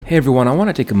Hey everyone, I want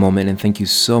to take a moment and thank you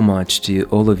so much to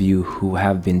all of you who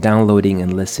have been downloading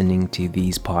and listening to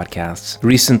these podcasts.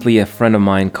 Recently, a friend of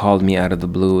mine called me out of the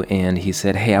blue and he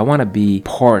said, "Hey, I want to be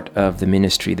part of the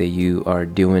ministry that you are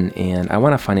doing and I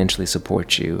want to financially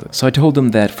support you." So I told him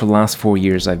that for the last 4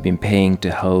 years I've been paying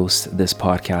to host this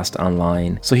podcast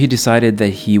online. So he decided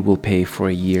that he will pay for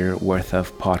a year worth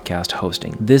of podcast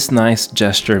hosting. This nice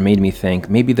gesture made me think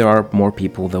maybe there are more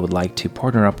people that would like to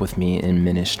partner up with me in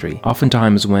ministry.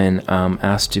 Oftentimes when I'm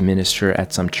asked to minister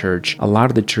at some church, a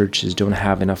lot of the churches don't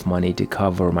have enough money to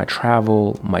cover my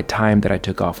travel, my time that I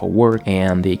took off of work,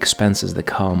 and the expenses that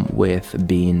come with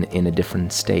being in a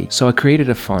different state. So I created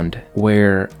a fund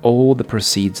where all the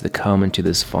proceeds that come into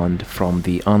this fund from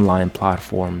the online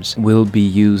platforms will be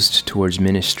used towards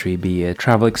ministry, be it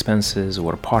travel expenses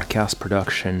or podcast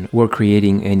production or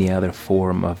creating any other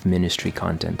form of ministry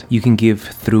content. You can give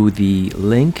through the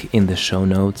link in the show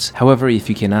notes. However, if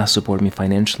you cannot support me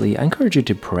financially, I encourage you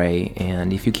to pray,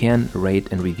 and if you can,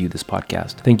 rate and review this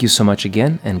podcast. Thank you so much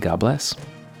again, and God bless.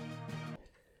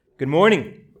 Good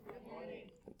morning.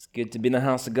 It's good to be in the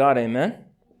house of God, amen?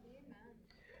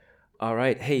 All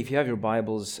right. Hey, if you have your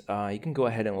Bibles, you can go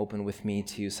ahead and open with me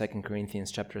to 2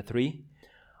 Corinthians chapter 3.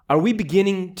 Are we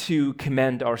beginning to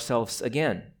commend ourselves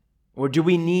again? Or do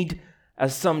we need,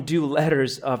 as some do,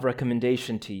 letters of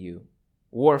recommendation to you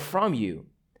or from you?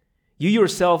 You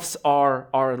yourselves are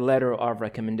our letter of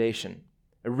recommendation,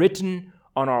 written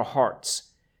on our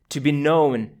hearts, to be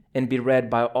known and be read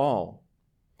by all.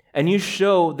 And you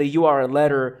show that you are a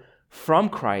letter from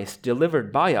Christ,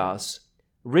 delivered by us,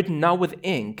 written not with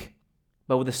ink,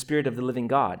 but with the Spirit of the living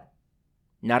God,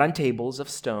 not on tables of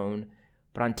stone,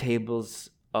 but on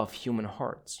tables of human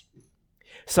hearts.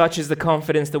 Such is the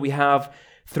confidence that we have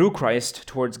through Christ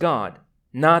towards God,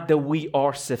 not that we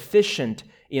are sufficient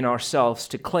in ourselves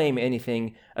to claim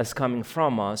anything as coming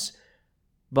from us,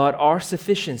 but our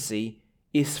sufficiency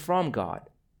is from God,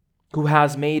 who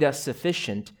has made us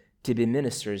sufficient to be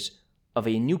ministers of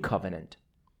a new covenant,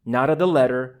 not of the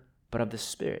letter, but of the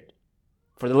Spirit.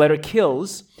 For the letter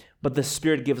kills, but the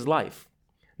Spirit gives life.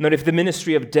 Not if the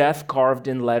ministry of death carved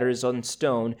in letters on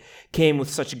stone came with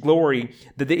such glory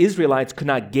that the Israelites could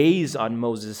not gaze on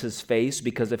Moses' face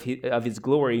because of his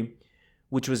glory,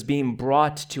 which was being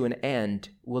brought to an end,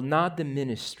 will not the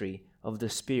ministry of the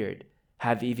Spirit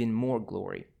have even more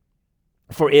glory?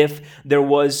 For if there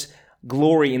was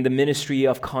glory in the ministry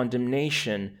of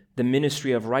condemnation, the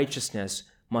ministry of righteousness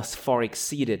must far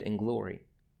exceed it in glory.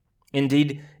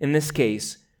 Indeed, in this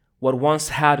case, what once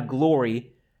had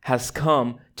glory has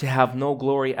come to have no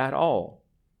glory at all,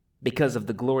 because of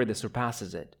the glory that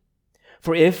surpasses it.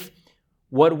 For if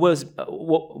what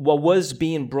was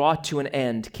being brought to an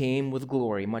end came with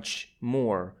glory, much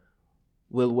more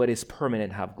will what is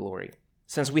permanent have glory.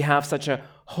 Since we have such a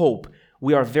hope,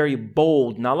 we are very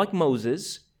bold, not like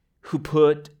Moses, who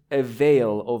put a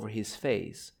veil over his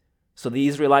face, so the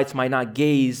Israelites might not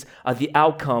gaze at the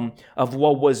outcome of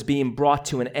what was being brought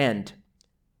to an end,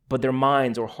 but their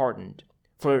minds are hardened.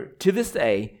 For to this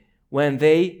day, when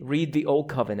they read the Old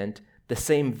Covenant, the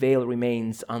same veil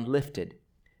remains unlifted,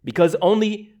 because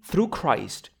only through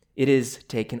Christ it is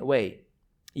taken away.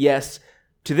 Yes,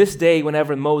 to this day,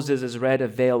 whenever Moses is read, a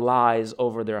veil lies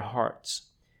over their hearts.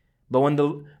 But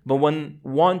when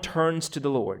one turns to the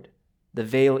Lord, the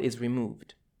veil is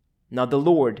removed. Now the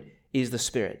Lord is the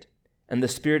Spirit, and the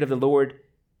Spirit of the Lord,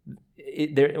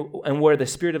 and where the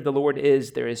Spirit of the Lord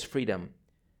is, there is freedom.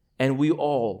 And we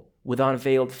all, with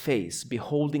unveiled face,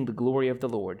 beholding the glory of the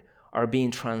Lord, are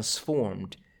being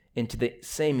transformed into the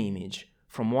same image,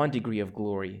 from one degree of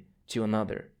glory to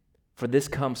another. For this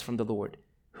comes from the Lord,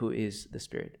 who is the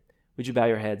Spirit. Would you bow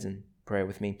your heads and pray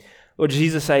with me? Lord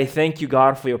Jesus, I thank you,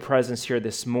 God, for your presence here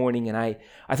this morning, and I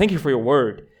thank you for your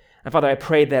word. And Father, I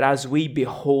pray that as we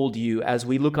behold you, as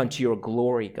we look unto your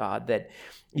glory, God, that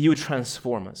you would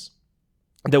transform us,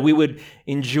 that we would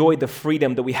enjoy the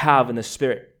freedom that we have in the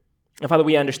Spirit. And Father,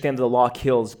 we understand that the law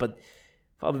kills, but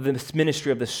Father, this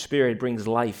ministry of the Spirit brings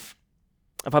life.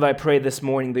 And Father, I pray this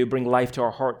morning that you bring life to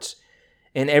our hearts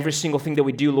in every single thing that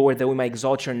we do, Lord, that we might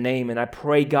exalt your name. And I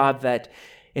pray, God, that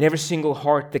in every single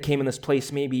heart that came in this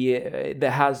place, maybe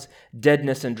that has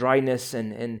deadness and dryness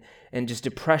and just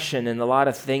depression and a lot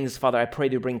of things, Father, I pray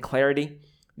that you bring clarity,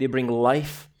 that you bring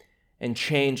life and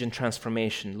change and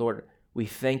transformation. Lord, we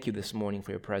thank you this morning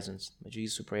for your presence. By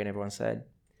Jesus, we pray, and everyone said,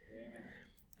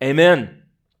 Amen.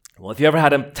 Well, if you ever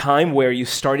had a time where you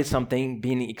started something,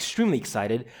 being extremely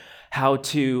excited, how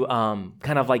to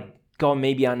kind of like go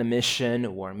maybe on a mission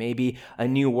or maybe a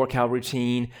new workout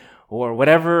routine or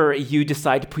whatever you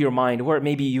decide to put your mind, or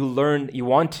maybe you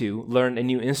want to learn a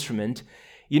new instrument,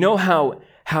 you know how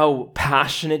how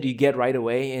passionate you get right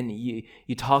away, and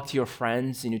you talk to your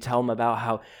friends and you tell them about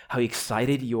how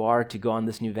excited you are to go on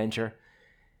this new venture,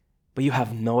 but you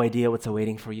have no idea what's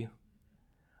awaiting for you,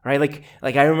 right?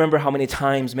 Like I remember how many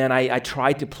times, man, I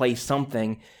tried to play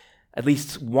something, at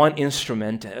least one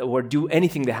instrument, or do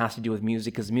anything that has to do with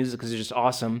music, because music is just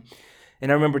awesome.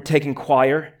 And I remember taking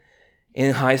choir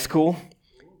in high school,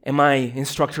 and my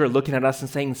instructor looking at us and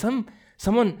saying,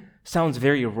 someone sounds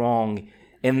very wrong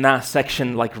in that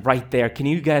section, like right there. Can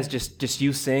you guys just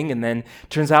you sing? And then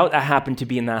turns out I happened to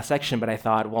be in that section, but I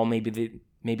thought, well, maybe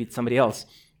it's somebody else.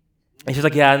 And she's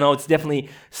like, yeah, no, it's definitely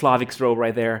Slavic's role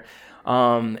right there.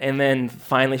 And then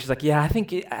finally she's like, yeah, I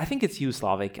think it's you,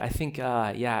 Slavic. I think,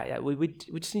 we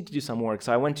just need to do some work.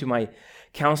 So I went to my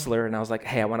counselor and I was like,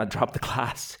 hey, I want to drop the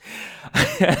class.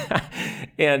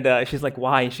 And she's like,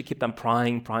 why? And she kept on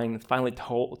prying. Finally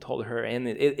told her. And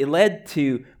it led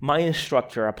to my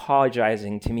instructor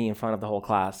apologizing to me in front of the whole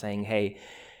class, saying, hey,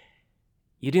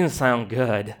 you didn't sound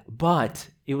good, but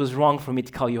it was wrong for me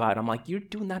to call you out. I'm like, you're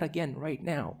doing that again right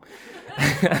now.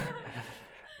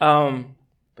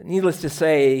 But needless to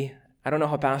say, I don't know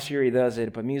how Pastor Yuri does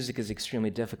it, but music is extremely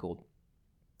difficult,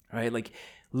 right? Like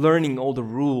learning all the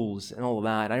rules and all of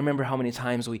that. I remember how many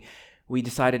times we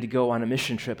decided to go on a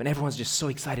mission trip, and everyone's just so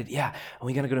excited. Yeah,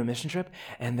 we're going to go to a mission trip,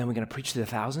 and then we're going to preach to the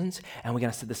thousands, and we're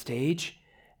going to set the stage.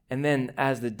 And then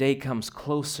as the day comes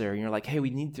closer, you're like, hey, we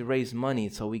need to raise money,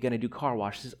 so we're going to do car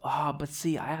washes. But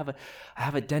see, I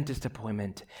have a dentist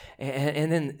appointment. And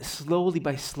then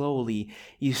slowly,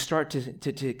 you start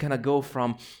to kind of go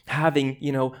from having,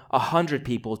 100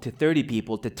 people to 30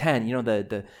 people to 10,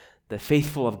 the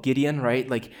faithful of Gideon, right?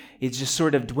 Like it just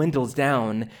sort of dwindles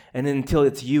down, and then until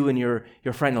it's you and your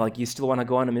friend, like you still want to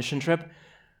go on a mission trip?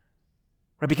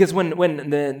 Right, because when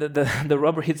the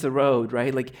rubber hits the road,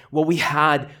 right, like what we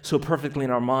had so perfectly in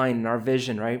our mind and our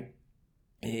vision, right,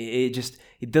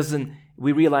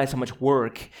 we realize how much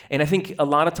work, and I think a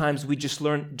lot of times we just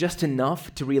learn just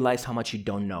enough to realize how much you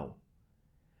don't know,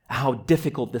 how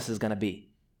difficult this is going to be.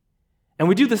 And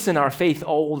we do this in our faith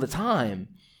all the time.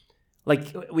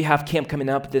 Like we have camp coming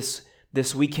up this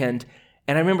weekend,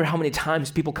 and I remember how many times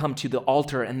people come to the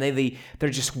altar and they're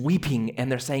just weeping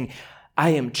and they're saying,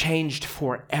 I am changed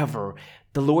forever.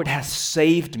 The Lord has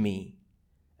saved me.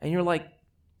 And you're like,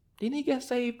 didn't he get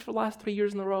saved for the last 3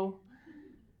 years in a row?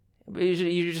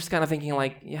 You're just kind of thinking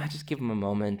like, yeah, just give him a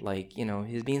moment. Like,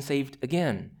 he's being saved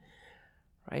again,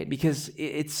 right? Because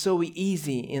it's so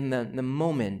easy in the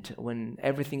moment when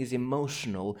everything is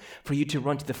emotional for you to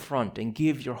run to the front and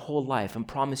give your whole life and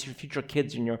promise your future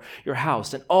kids and your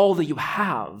house and all that you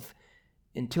have,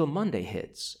 until Monday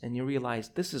hits and you realize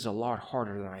this is a lot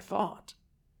harder than I thought.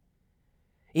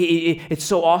 It's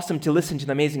so awesome to listen to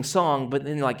the amazing song, but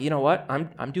then like, you know what?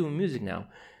 I'm doing music now.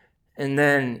 And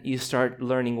then you start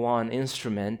learning one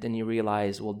instrument and you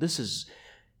realize, well, this is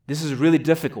really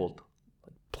difficult.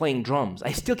 Playing drums.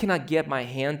 I still cannot get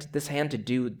this hand to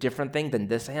do a different thing than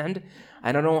this hand.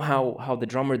 I don't know how the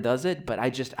drummer does it, but I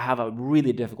just have a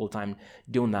really difficult time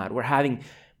doing that. We're having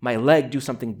my leg do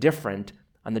something different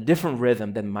on the different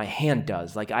rhythm than my hand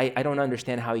does. Like, I don't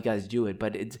understand how you guys do it,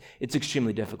 but it's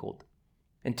extremely difficult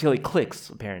until it clicks,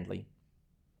 apparently.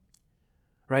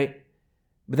 Right?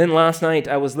 But then last night,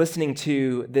 I was listening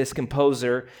to this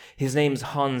composer. His name's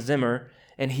Hans Zimmer,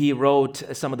 and he wrote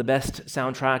some of the best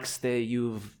soundtracks that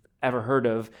you've ever heard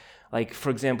of. Like,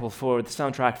 for example, for the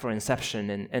soundtrack for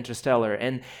Inception and Interstellar.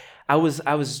 And I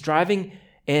was driving,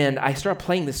 and I started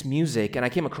playing this music, and I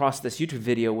came across this YouTube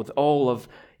video with all of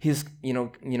his,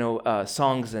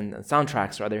 songs and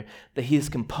soundtracks, rather, that he's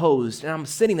composed. And I'm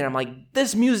sitting there, I'm like,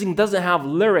 this music doesn't have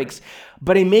lyrics,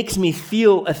 but it makes me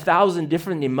feel 1,000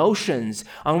 different emotions.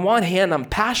 On one hand, I'm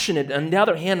passionate. On the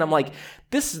other hand, I'm like,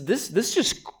 this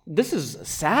is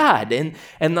sad. And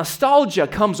nostalgia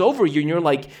comes over you, and you're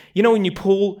like, when you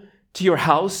pull to your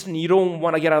house and you don't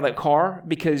want to get out of that car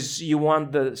because you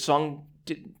want the song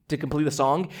to complete the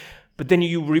song, but then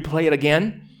you replay it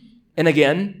again and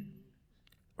again,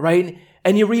 right?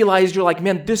 And you realize you're like,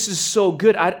 man, this is so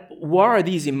good. What are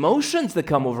these emotions that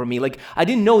come over me? Like, I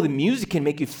didn't know the music can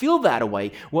make you feel that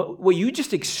way. What you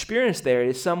just experienced there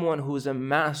is someone who's a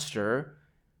master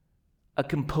at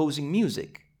composing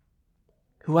music,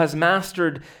 who has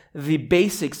mastered the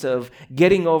basics of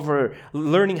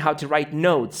learning how to write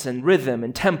notes and rhythm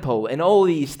and tempo and all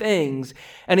these things.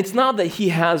 And it's not that he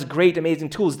has great,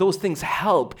 amazing tools. Those things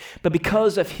help. But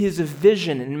because of his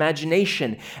vision and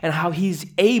imagination and how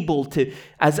he's able to,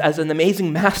 as an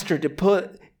amazing master, to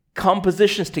put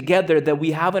compositions together that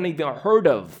we haven't even heard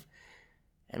of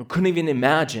and couldn't even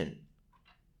imagine.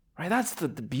 Right? That's the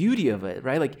beauty of it,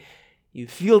 right? Like, you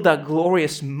feel that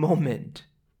glorious moment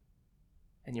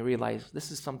and you realize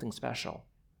this is something special.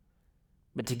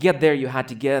 But to get there, you had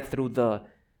to get through the,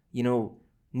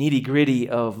 nitty-gritty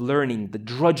of learning, the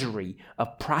drudgery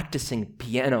of practicing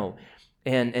piano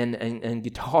and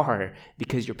guitar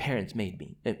because your parents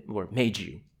made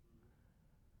you.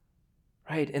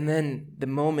 Right? And then the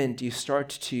moment you start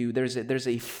to, there's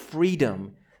a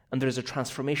freedom and there's a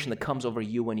transformation that comes over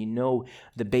you when you know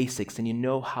the basics and you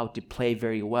know how to play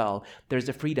very well. There's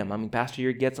a freedom. I mean, Pastor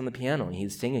here gets on the piano and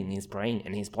he's singing, he's praying,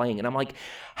 and he's playing. And I'm like,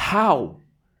 how?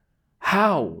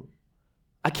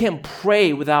 I can't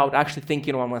pray without actually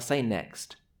thinking what I'm going to say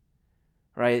next.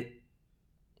 Right?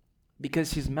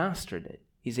 Because he's mastered it.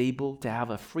 He's able to have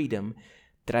a freedom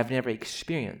that I've never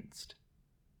experienced.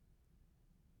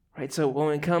 Right? So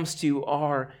when it comes to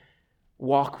our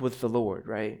walk with the Lord,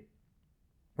 right?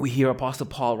 We hear Apostle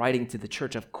Paul writing to the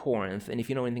church of Corinth, and if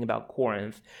you know anything about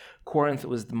Corinth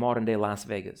was the modern-day Las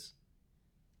Vegas.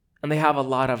 And they have a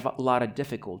lot of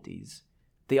difficulties.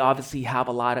 They obviously have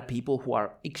a lot of people who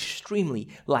are extremely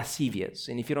lascivious.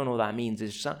 And if you don't know what that means,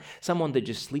 it's someone that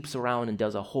just sleeps around and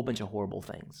does a whole bunch of horrible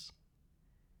things.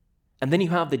 And then you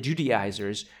have the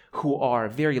Judaizers who are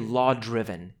very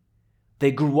law-driven.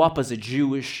 They grew up as a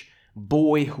Jewish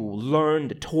boy who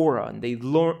learned the Torah, and they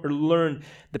learned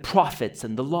the prophets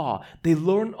and the law. They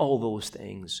learn all those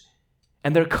things.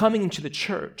 And they're coming into the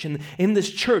church. And in this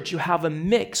church, you have a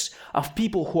mix of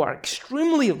people who are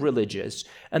extremely religious,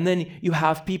 and then you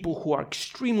have people who are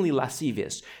extremely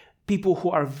lascivious, people who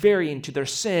are very into their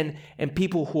sin, and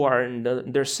people who are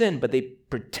in their sin, but they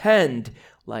pretend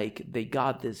like they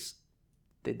got this.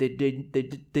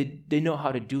 They know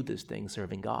how to do this thing,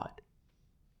 serving God.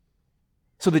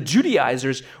 So the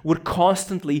Judaizers would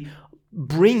constantly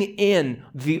bring in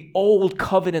the old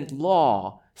covenant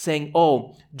law, saying,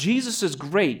 oh, Jesus is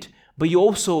great, but you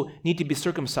also need to be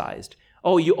circumcised.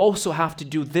 Oh, you also have to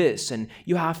do this, and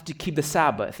you have to keep the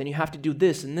Sabbath, and you have to do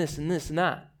this and this and this and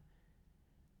that.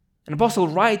 And Apostle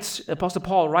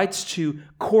Paul writes to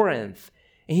Corinth,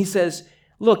 and he says,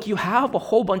 look, you have a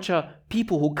whole bunch of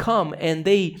people who come and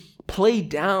they play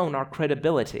down our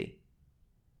credibility.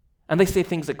 And they say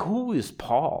things like, who is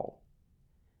Paul?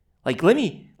 Like, let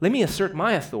me assert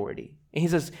my authority. And he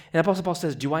says, and Apostle Paul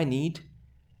says, do I need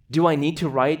to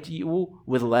write you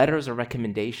with letters of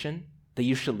recommendation that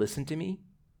you should listen to me?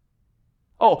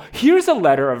 Oh, here's a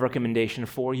letter of recommendation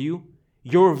for you.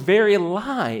 Your very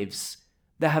lives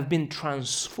that have been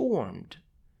transformed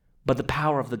by the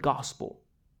power of the gospel.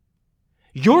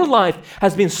 Your life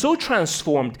has been so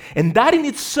transformed, and that in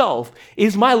itself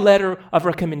is my letter of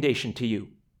recommendation to you.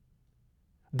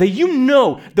 That you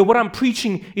know that what I'm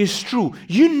preaching is true.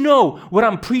 You know what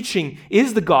I'm preaching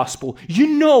is the gospel. You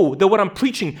know that what I'm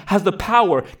preaching has the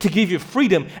power to give you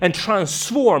freedom and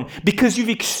transform because you've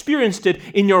experienced it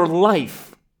in your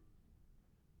life.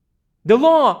 The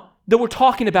law that we're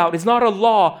talking about is not a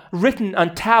law written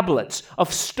on tablets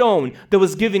of stone that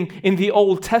was given in the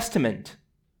Old Testament.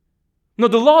 No,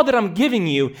 the law that I'm giving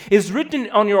you is written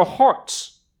on your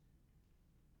hearts.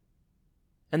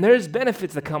 And there's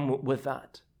benefits that come with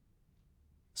that.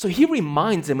 So he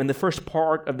reminds them in the first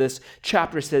part of this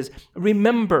chapter, says,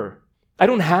 remember, I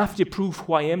don't have to prove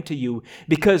who I am to you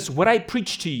because what I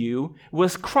preached to you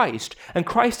was Christ, and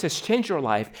Christ has changed your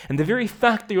life, and the very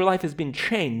fact that your life has been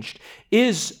changed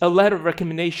is a letter of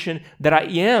recommendation that I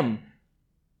am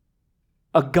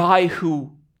a guy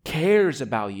who cares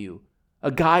about you,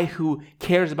 a guy who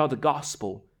cares about the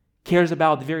gospel, cares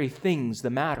about the very things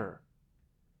that matter.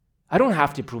 I don't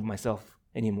have to prove myself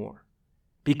anymore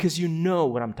because you know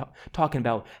what I'm talking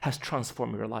about has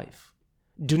transformed your life.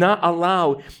 Do not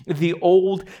allow the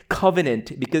old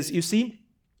covenant, because you see,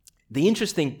 the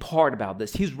interesting part about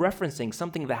this, he's referencing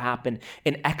something that happened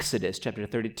in Exodus chapter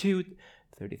 32,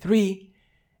 33.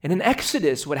 And in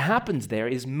Exodus, what happens there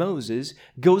is Moses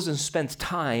goes and spends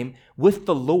time with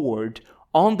the Lord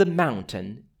on the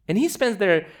mountain. And he spends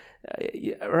there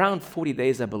around 40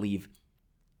 days, I believe.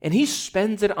 And he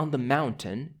spends it on the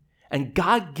mountain, and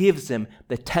God gives him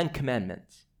the 10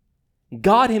 Commandments.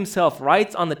 God himself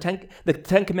writes on the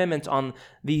 10 Commandments on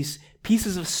these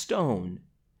pieces of stone.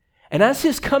 And as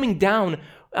he's coming down,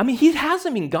 I mean, he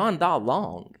hasn't been gone that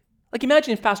long. Like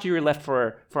imagine if Pastor Yuri left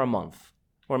for a month,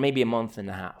 or maybe a month and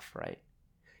a half, right?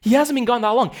 He hasn't been gone that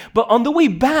long. But on the way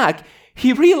back,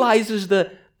 he realizes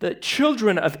the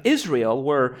children of Israel,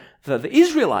 were the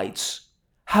Israelites,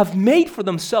 have made for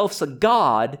themselves a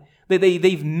god.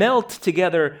 They've melted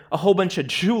together a whole bunch of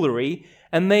jewelry,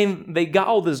 and then they got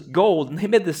all this gold, and they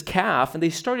made this calf, and they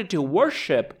started to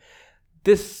worship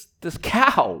this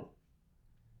cow.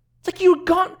 It's like you're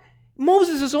gone.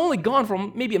 Moses is only gone for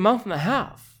maybe a month and a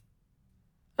half.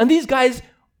 And these guys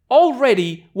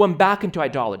already went back into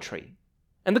idolatry.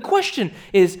 And the question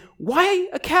is, why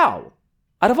a cow?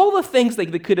 Out of all the things they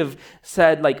could have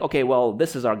said, like, okay, well,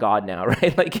 this is our God now,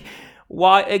 right? Like,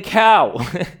 why a cow?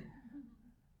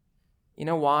 You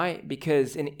know why?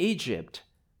 Because in Egypt,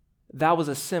 that was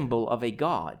a symbol of a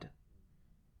god.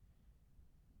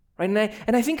 Right?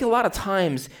 And I think a lot of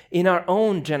times in our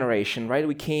own generation, right,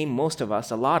 most of us,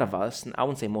 a lot of us, I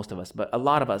wouldn't say most of us, but a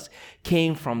lot of us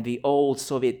came from the old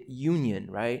Soviet Union,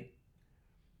 right?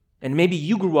 And maybe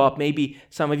you grew up, maybe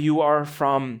some of you are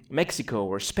from Mexico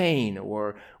or Spain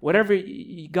or whatever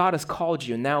God has called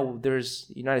you. And now there's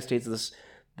the United States,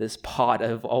 this pot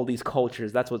of all these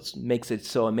cultures. That's what makes it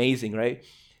so amazing, right?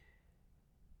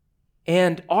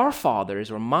 And our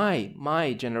fathers, or my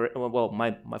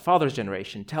father's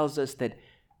generation, tells us that,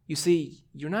 you see,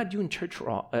 you're not doing church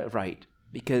right.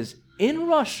 Because in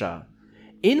Russia,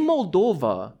 in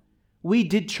Moldova, we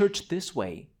did church this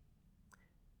way.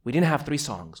 We didn't have 3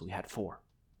 songs, we had 4.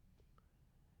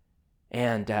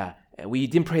 And we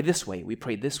didn't pray this way, we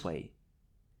prayed this way.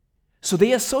 So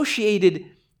they associated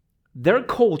their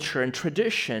culture and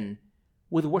tradition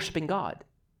with worshiping God.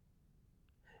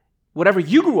 Whatever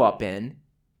you grew up in,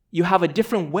 you have a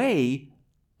different way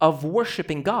of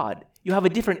worshiping God. You have a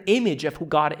different image of who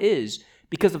God is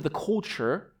because of the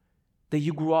culture that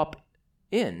you grew up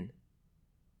in.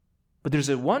 But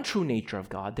there's one true nature of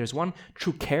God. There's one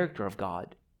true character of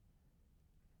God.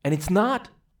 And it's not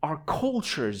our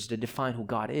cultures that define who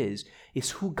God is. It's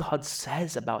who God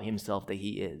says about himself that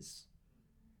he is.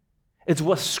 It's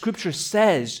what Scripture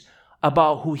says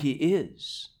about who he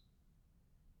is.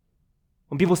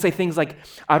 When people say things like,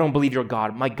 I don't believe you're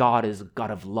God, my God is a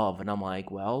God of love. And I'm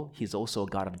like, well, he's also a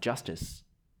God of justice.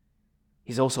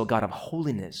 He's also a God of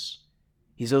holiness.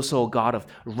 He's also a God of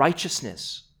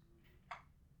righteousness.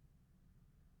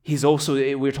 He's also,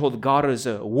 we're told God is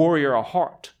a warrior of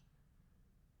heart.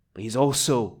 But he's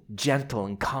also gentle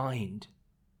and kind.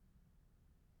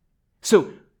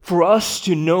 So, for us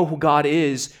to know who God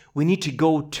is, we need to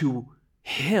go to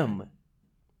him.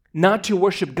 Not to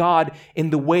worship God in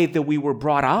the way that we were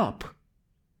brought up,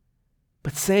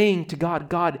 but saying to God,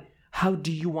 God, how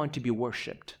do you want to be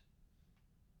worshiped?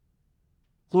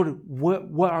 Lord,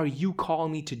 what are you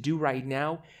calling me to do right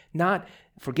now? Not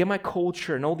forget my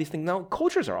culture and all these things. Now,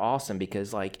 cultures are awesome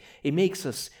because it makes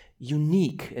us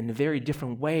unique in very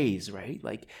different ways, right?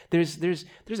 Like there's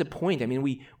a point. I mean,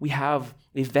 we have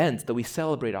events that we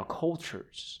celebrate our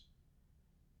cultures.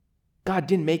 God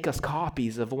didn't make us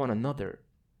copies of one another,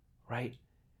 right?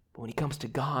 But when it comes to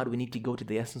God, we need to go to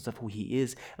the essence of who he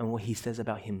is and what he says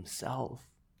about himself.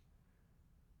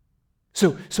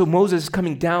 So Moses is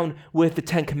coming down with the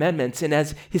 10 Commandments, and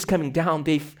as he's coming down,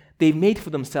 they've made for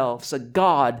themselves a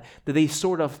God that they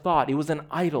sort of thought it was an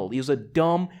idol. It was a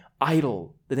dumb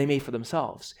idol that they made for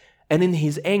themselves. And in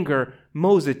his anger,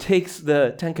 Moses takes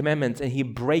the 10 Commandments and he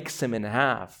breaks them in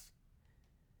half.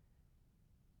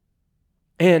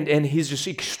 And he's just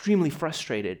extremely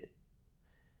frustrated.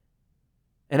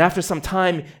 And after some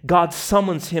time, God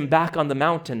summons him back on the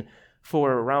mountain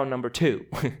for round number 2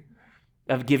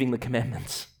 of giving the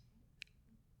commandments.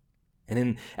 And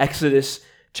in Exodus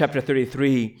chapter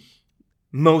 33,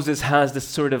 Moses has this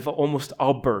sort of almost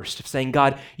outburst of saying,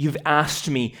 God, you've asked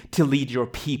me to lead your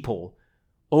people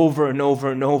over and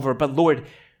over and over. But Lord,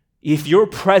 if your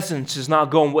presence is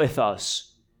not going with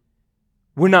us,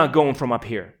 we're not going from up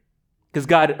here. Because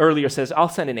God earlier says, I'll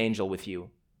send an angel with you.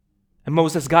 And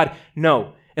Moses says, God,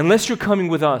 no, unless you're coming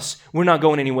with us, we're not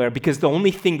going anywhere, because the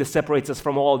only thing that separates us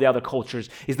from all the other cultures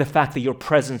is the fact that your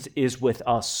presence is with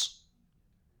us.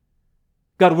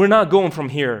 God, we're not going from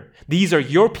here. These are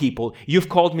your people. You've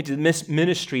called me to this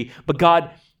ministry, but God,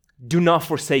 do not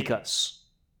forsake us.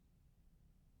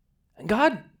 And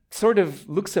God sort of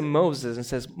looks at Moses and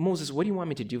says, Moses, what do you want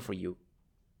me to do for you?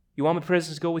 You want my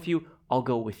presence to go with you? I'll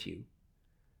go with you.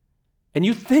 And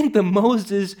you think that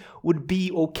Moses would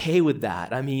be okay with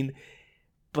that. I mean,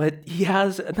 but he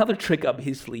has another trick up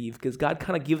his sleeve, because God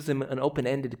kind of gives him an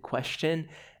open-ended question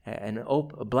and a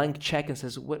blank check and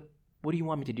says, what do you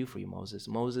want me to do for you, Moses?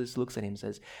 Moses looks at him and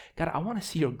says, God, I want to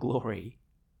see your glory.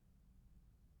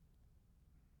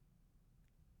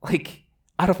 Like,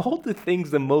 out of all the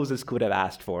things that Moses could have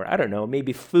asked for, I don't know,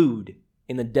 maybe food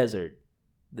in the desert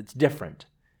that's different,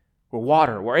 or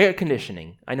water, or air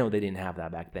conditioning. I know they didn't have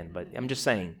that back then, but I'm just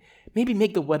saying, maybe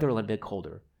make the weather a little bit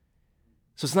colder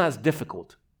so it's not as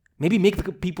difficult. Maybe make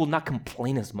the people not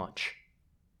complain as much.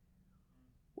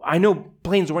 I know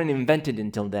planes weren't invented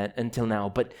until now,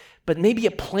 but maybe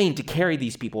a plane to carry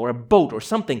these people, or a boat or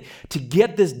something to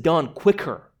get this done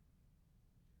quicker.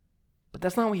 But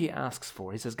that's not what he asks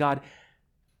for. He says, God,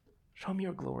 show me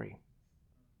your glory.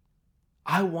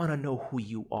 I want to know who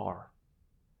you are.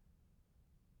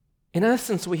 In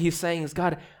essence, what he's saying is,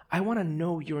 God, I want to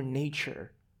know your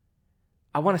nature.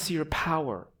 I want to see your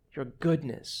power, your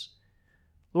goodness.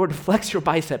 Lord, flex your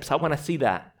biceps. I want to see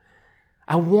that.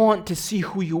 I want to see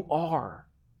who you are.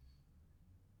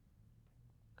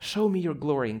 Show me your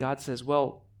glory. And God says,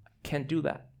 well, I can't do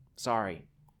that. Sorry.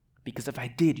 Because if I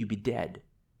did, you'd be dead.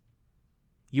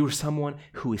 You are someone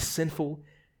who is sinful.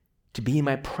 To be in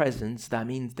my presence, that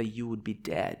means that you would be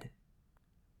dead.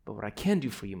 But what I can do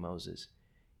for you, Moses,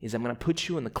 is I'm going to put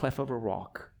you in the cleft of a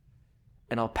rock,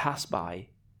 and I'll pass by.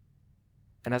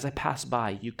 And as I pass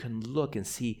by, you can look and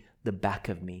see the back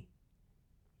of me.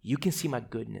 You can see my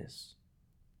goodness.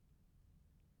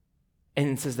 And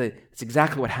it says that it's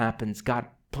exactly what happens. God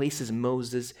places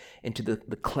Moses into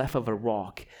the cleft of a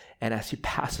rock, and as he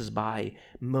passes by,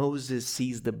 Moses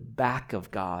sees the back of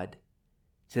God.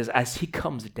 It says, as he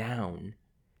comes down,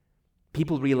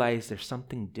 people realize there's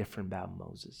something different about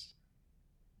Moses.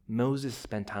 Moses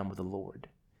spent time with the Lord,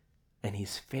 and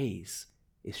his face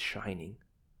is shining.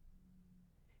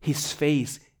 His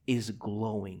face is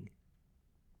glowing.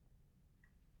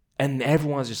 And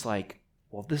everyone's just like,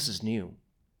 well, this is new.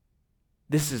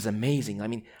 This is amazing. I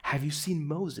mean, have you seen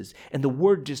Moses? And the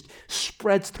word just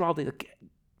spreads throughout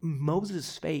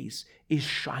Moses' face is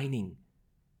shining.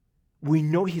 We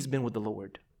know he's been with the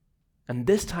Lord. And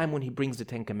this time when he brings the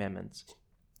 10 Commandments,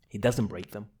 he doesn't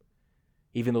break them,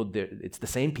 even though it's the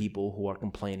same people who are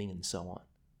complaining and so on.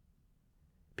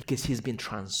 Because he's been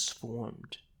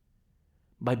transformed.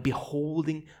 By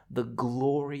beholding the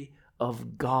glory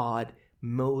of God,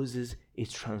 Moses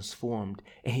is transformed.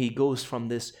 And he goes from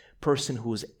this person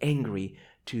who is angry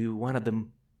to one of the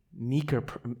meeker,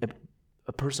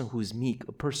 a person who is meek,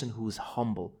 a person who is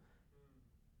humble.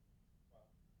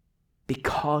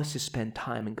 Because he spent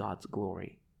time in God's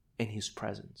glory, in his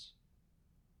presence.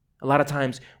 A lot of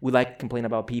times we like to complain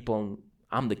about people, and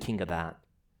I'm the king of that.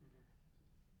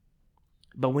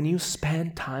 But when you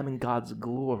spend time in God's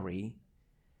glory,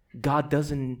 God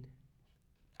doesn't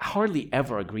hardly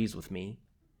ever agrees with me.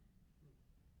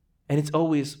 And it's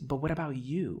always, but what about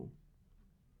you?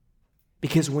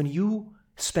 Because when you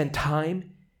spend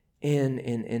time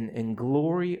in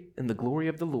glory, in the glory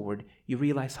of the Lord, you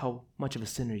realize how much of a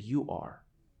sinner you are.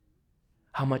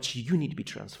 How much you need to be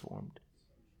transformed.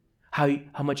 How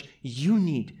much you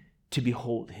need to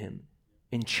behold him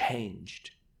and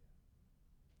changed.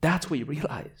 That's what you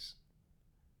realize.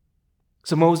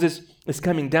 So Moses is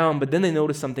coming down, but then they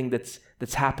notice something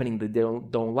that's happening that they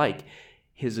don't like.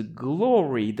 His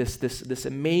glory, this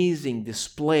amazing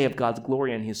display of God's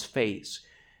glory on his face,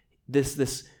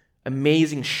 this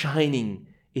amazing shining,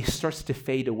 it starts to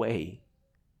fade away.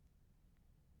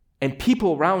 And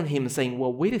people around him saying,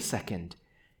 well, wait a second.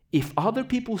 If other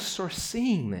people start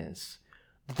seeing this,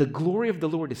 the glory of the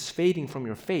Lord is fading from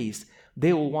your face,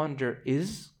 they will wonder,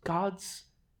 is God's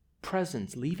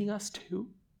presence leaving us too?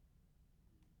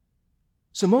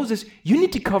 So Moses, you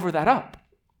need to cover that up.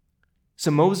 So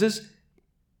Moses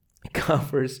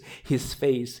covers his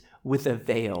face with a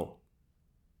veil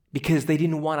because they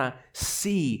didn't want to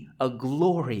see a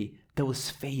glory that was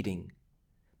fading.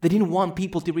 They didn't want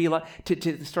people to realize,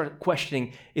 to start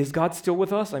questioning, is God still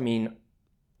with us? I mean,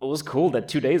 it was cool that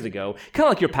 2 days ago, kind of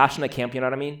like your passion at camp, you know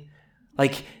what I mean?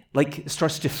 Like it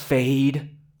starts to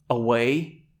fade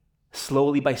away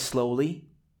slowly by slowly.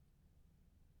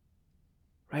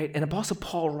 Right? And Apostle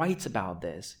Paul writes about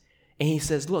this. And he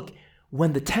says, look,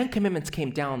 when the 10 Commandments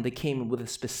came down, they came with a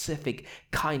specific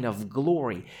kind of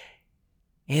glory.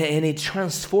 And it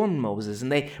transformed Moses.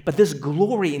 But this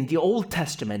glory in the Old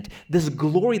Testament, this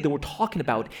glory that we're talking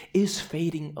about, is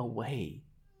fading away.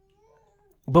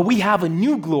 But we have a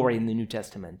new glory in the New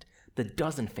Testament that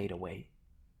doesn't fade away.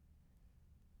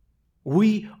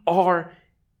 We are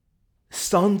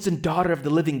sons and daughters of the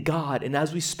living God, and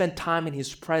as we spend time in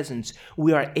his presence,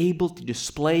 we are able to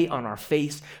display on our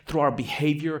face, through our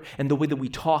behavior and the way that we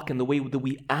talk and the way that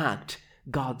we act,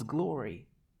 God's glory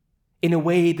in a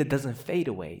way that doesn't fade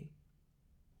away.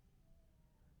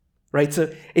 Right?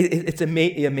 So it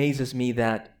amazes me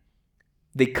that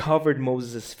they covered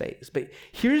Moses' face. But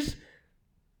here's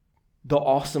the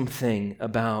awesome thing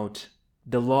about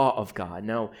the law of God.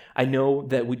 Now, I know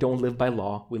that we don't live by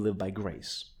law, we live by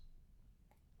grace.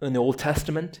 In the Old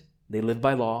Testament, they lived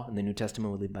by law. In the New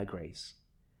Testament, we live by grace.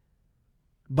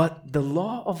 But the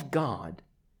law of God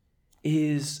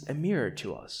is a mirror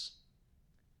to us.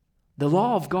 The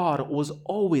law of God was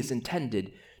always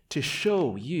intended to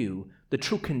show you the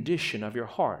true condition of your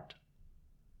heart.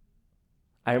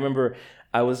 I remember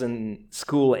I was in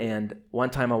school, and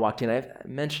one time I walked in. I've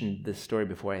mentioned this story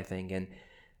before, I think, and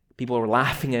people were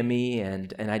laughing at me,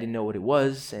 and I didn't know what it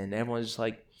was, and everyone was just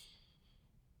like,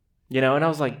 and I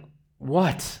was like,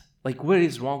 what? Like, what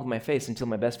is wrong with my face? Until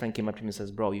my best friend came up to me and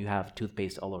says, bro, you have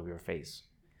toothpaste all over your face.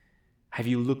 Have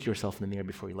you looked yourself in the mirror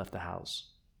before you left the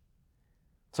house?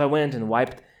 So I went and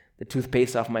wiped the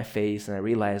toothpaste off my face, and I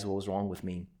realized what was wrong with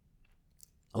me.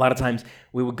 A lot of times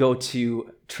we would go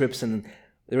to trips, and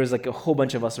there was like a whole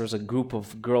bunch of us. There was a group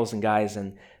of girls and guys,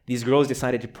 and these girls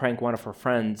decided to prank one of her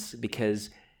friends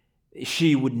because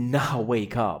she would not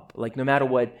wake up. Like, no matter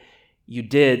what you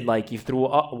did, like you threw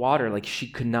water, like she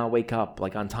could not wake up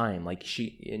like on time,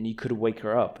 and you couldn't wake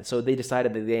her up. So they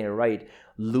decided that they write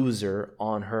loser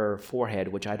on her forehead,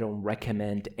 which I don't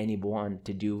recommend anyone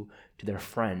to do to their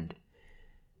friend.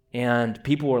 And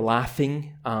people were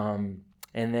laughing. And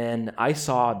then I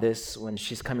saw this when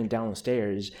she's coming down the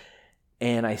stairs,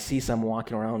 and I see someone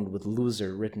walking around with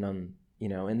loser written on,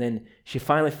 and then she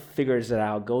finally figures it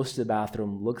out, goes to the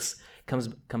bathroom,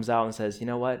 comes out and says, you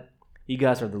know what? You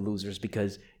guys are the losers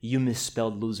because you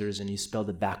misspelled losers and you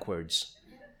spelled it backwards.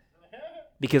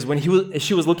 Because when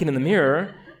she was looking in the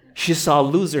mirror, she saw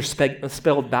loser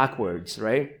spelled backwards,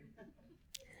 right?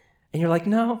 And you're like,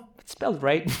 no, it's spelled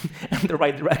right, in the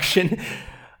right direction,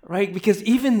 right? Because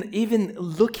even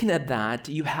looking at that,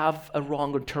 you have a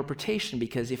wrong interpretation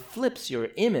because it flips your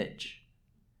image,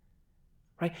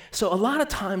 right? So a lot of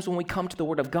times when we come to the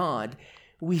Word of God,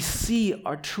 we see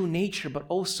our true nature, but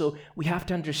also we have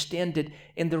to understand it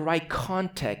in the right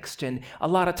context. And a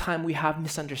lot of time we have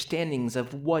misunderstandings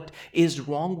of what is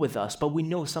wrong with us, but we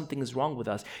know something is wrong with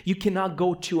us. You cannot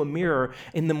go to a mirror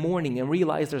in the morning and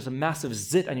realize there's a massive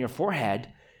zit on your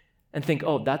forehead and think,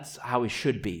 oh, that's how it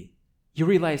should be. You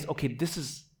realize, okay,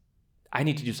 I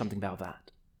need to do something about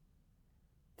that.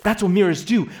 That's what mirrors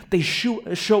do. They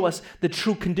show us the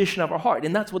true condition of our heart,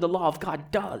 and that's what the law of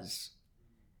God does.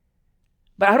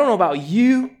 But I don't know about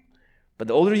you, but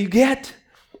the older you get,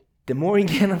 the more you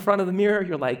get in front of the mirror,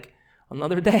 you're like,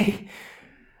 another day,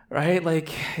 right? Like,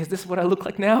 is this what I look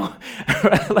like now?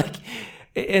 Like,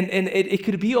 and it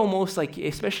could be almost like,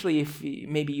 especially if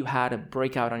maybe you had a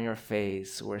breakout on your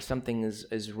face or something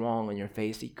is wrong on your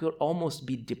face, it could almost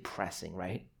be depressing,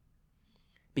 right?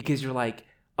 Because you're like,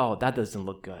 oh, that doesn't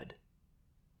look good.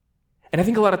 And I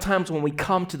think a lot of times when we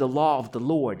come to the law of the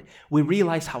Lord, we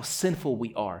realize how sinful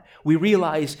we are. We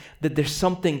realize that there's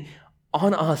something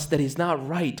on us that is not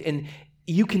right. And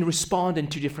you can respond in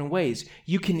two different ways.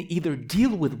 You can either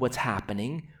deal with what's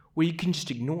happening, or you can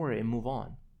just ignore it and move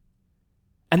on.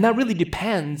 And that really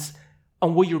depends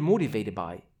on what you're motivated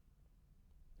by.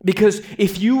 Because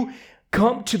if you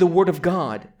come to the Word of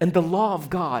God and the law of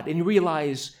God and you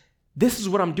realize, this is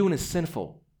what I'm doing is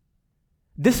sinful,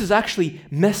 this is actually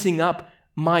messing up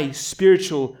my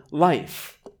spiritual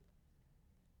life.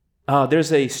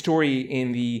 There's a story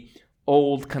in the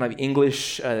old kind of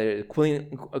English,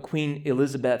 Queen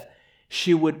Elizabeth.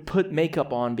 She would put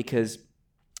makeup on because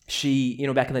she,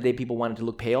 back in the day, people wanted to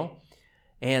look pale.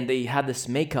 And they had this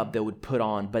makeup they would put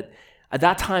on. But at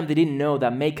that time, they didn't know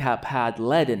that makeup had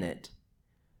lead in it.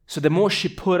 So the more she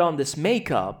put on this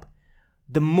makeup,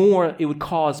 the more it would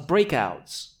cause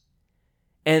breakouts.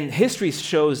 And history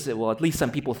shows that, well, at least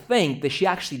some people think that she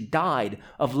actually died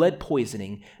of lead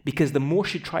poisoning because the more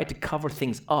she tried to cover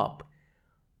things up,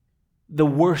 the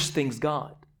worse things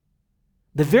got.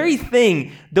 The very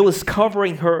thing that was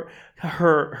covering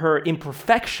her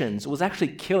imperfections was actually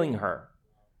killing her,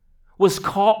 was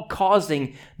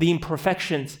causing the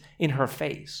imperfections in her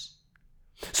face.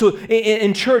 So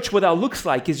in church, what that looks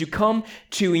like is you come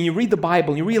to and you read the Bible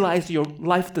and you realize your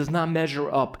life does not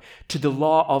measure up to the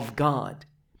law of God.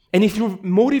 And if you're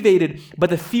motivated by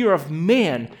the fear of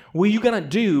man, what you're going to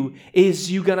do is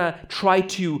you're going to try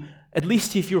to, at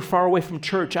least if you're far away from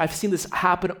church, I've seen this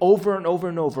happen over and over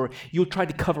and over, you'll try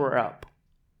to cover it up.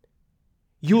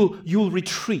 You'll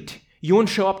retreat. You won't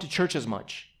show up to church as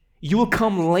much. You will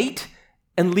come late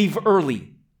and leave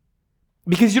early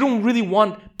because you don't really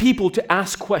want people to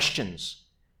ask questions.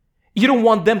 You don't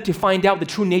want them to find out the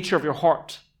true nature of your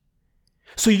heart.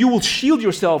 So you will shield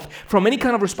yourself from any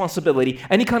kind of responsibility,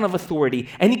 any kind of authority,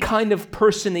 any kind of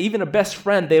person, even a best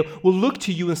friend. They will look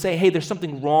to you and say, hey, there's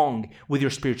something wrong with your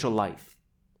spiritual life.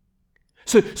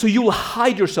 So you will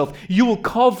hide yourself. You will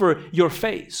cover your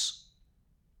face.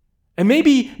 And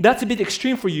maybe that's a bit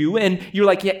extreme for you, and you're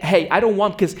like, yeah, hey, I don't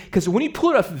want, because when you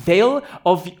put a veil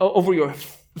over your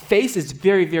face, it's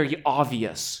very, very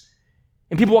obvious.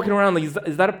 And people walking around like,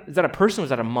 is that a person or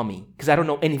is that a mummy? Because I don't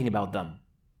know anything about them.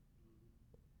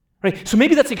 Right? So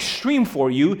maybe that's extreme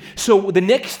for you. So the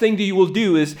next thing that you will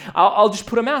do is, I'll just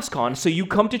put a mask on. So you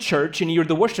come to church and you're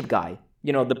the worship guy.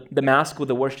 the mask with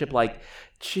the worship, like,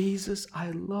 Jesus,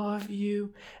 I love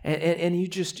you. And you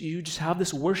just have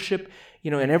this worship,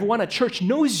 and everyone at church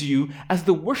knows you as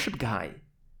the worship guy.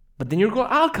 But then you go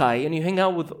Alkai and you hang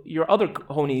out with your other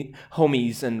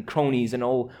homies and cronies and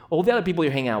all the other people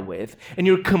you hang out with, and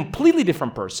you're a completely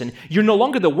different person. You're no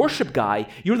longer the worship guy.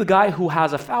 You're the guy who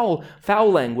has a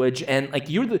foul language, and like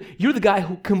you're the guy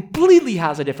who completely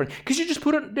has a different, because you just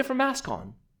put a different mask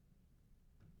on.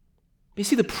 You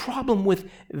see, the problem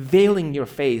with veiling your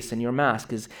face and your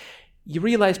mask is you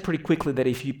realize pretty quickly that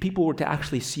if people were to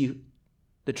actually see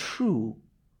the truth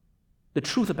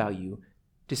about you,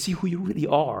 to see who you really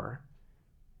are,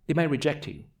 they might reject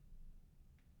you.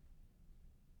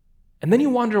 And then you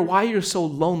wonder why you're so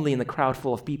lonely in the crowd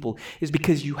full of people is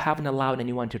because you haven't allowed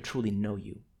anyone to truly know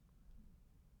you.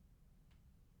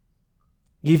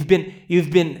 You've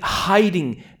been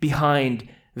hiding behind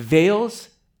veils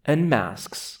and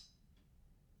masks.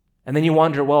 And then you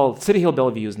wonder, well, City Hill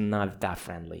Bellevue is not that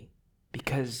friendly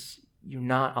because you're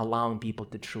not allowing people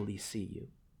to truly see you.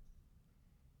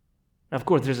 Now, of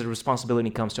course, there's a responsibility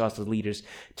that comes to us as leaders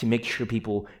to make sure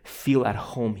people feel at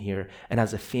home here and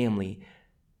as a family.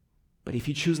 But if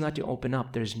you choose not to open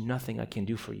up, there's nothing I can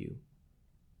do for you.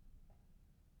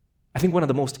 I think one of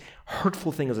the most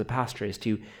hurtful things as a pastor is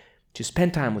to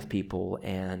spend time with people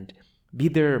and be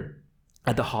there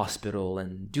at the hospital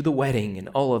and do the wedding and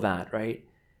all of that, right?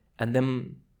 And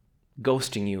them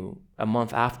ghosting you a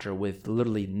month after with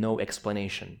literally no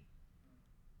explanation.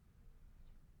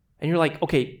 And you're like,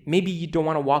 okay, maybe you don't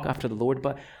want to walk after the Lord,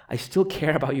 but I still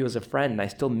care about you as a friend. I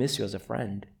still miss you as a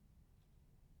friend.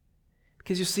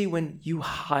 Because you see, when you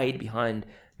hide behind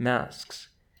masks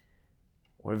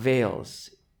or veils,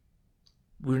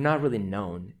 we're not really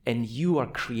known, and you are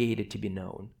created to be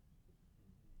known.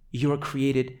 You are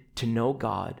created to know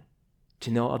God, to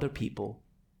know other people,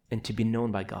 and to be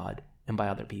known by God and by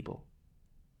other people.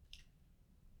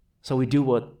 So we do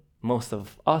what most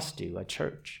of us do at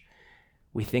church.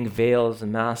 We think veils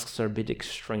and masks are a bit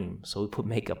extreme, so we put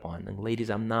makeup on. And ladies,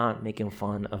 I'm not making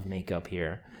fun of makeup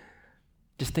here.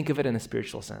 Just think of it in a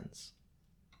spiritual sense.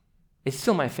 It's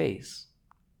still my face,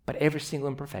 but every single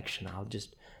imperfection, I'll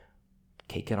just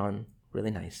cake it on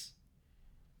really nice.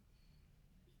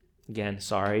 Again,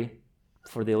 sorry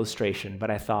for the illustration,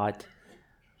 but I thought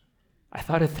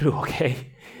it through,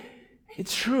 okay?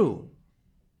 It's true.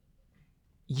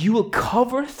 You will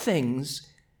cover things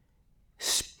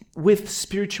with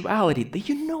spirituality that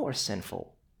you know are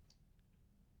sinful.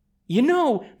 You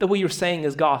know that what you're saying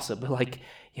is gossip, but like,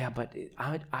 yeah, but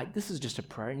this is just a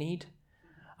prayer need.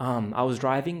 I was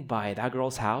driving by that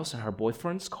girl's house and her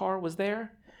boyfriend's car was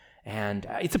there, and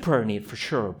it's a prayer need for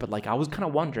sure, but like I was kind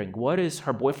of wondering, what is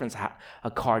her boyfriend's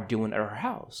car doing at her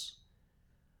house?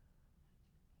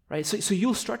 Right? So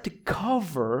you'll start to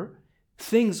cover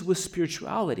things with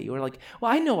spirituality, or like,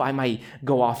 well, I know I might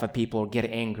go off at people or get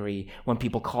angry when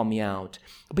people call me out,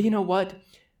 but you know what?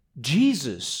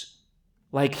 Jesus,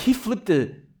 like, he flipped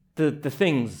the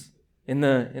things in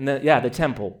the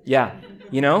temple,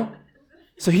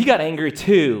 so he got angry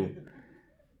too,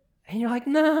 and you're like,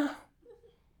 nah,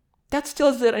 that still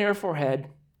is it on your forehead.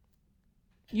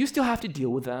 You still have to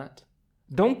deal with that.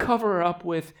 Don't cover up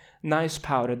with nice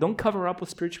powder. Don't cover up with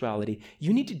spirituality.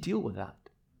 You need to deal with that.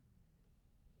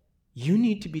 You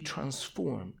need to be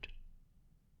transformed.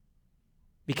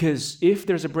 Because if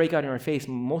there's a breakout in your face,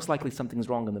 most likely something's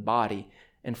wrong in the body.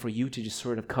 And for you to just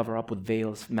sort of cover up with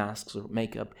veils, masks, or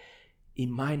makeup, it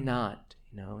might not,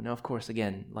 Now, of course,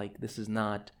 again, like, this is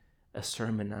not a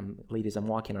sermon. Ladies, I'm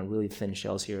walking on really thin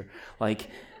shells here. Like,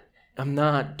 I'm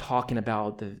not talking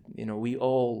about we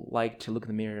all like to look in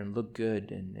the mirror and look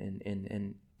good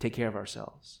and take care of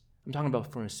ourselves. I'm talking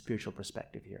about from a spiritual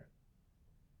perspective here.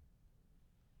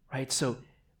 Right? So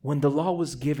when the law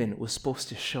was given, it was supposed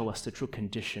to show us the true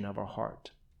condition of our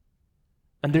heart.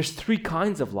 And there's three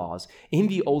kinds of laws. In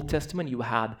the Old Testament, you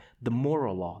had the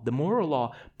moral law. The moral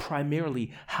law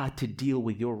primarily had to deal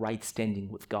with your right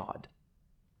standing with God.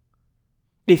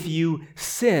 If you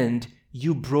sinned,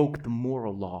 you broke the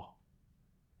moral law.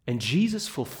 And Jesus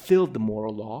fulfilled the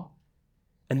moral law,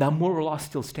 and that moral law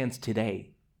still stands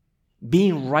today.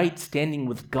 Being right standing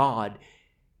with God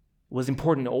was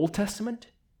important in the Old Testament,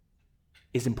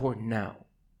 is important now.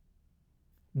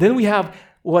 Then we have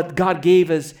what God gave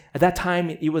us. At that time,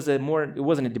 it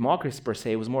wasn't a democracy per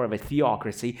se, it was more of a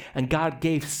theocracy, and God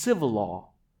gave civil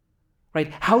law.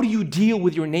 Right? How do you deal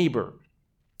with your neighbor?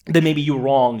 That maybe you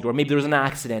wronged, or maybe there was an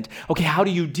accident. Okay, how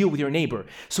do you deal with your neighbor?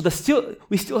 So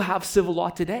we still have civil law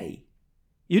today.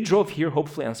 You drove here,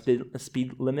 hopefully on a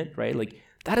speed limit, right? Like,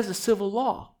 that is a civil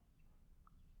law.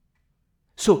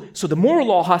 So the moral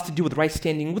law has to do with right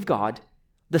standing with God,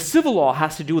 The civil law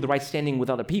has to do with right standing with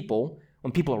other people,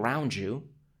 when people around you,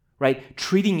 right?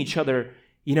 Treating each other,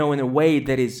 in a way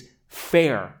that is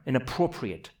fair and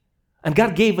appropriate. And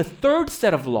God gave a third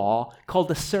set of law called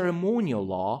the ceremonial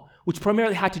law, which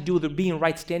primarily had to do with being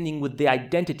right standing with the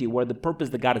identity or the purpose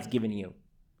that God has given you.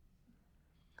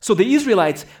 So the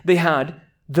Israelites, they had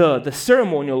the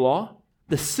ceremonial law,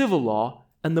 the civil law,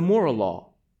 and the moral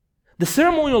law. The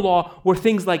ceremonial law were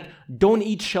things like don't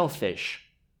eat shellfish,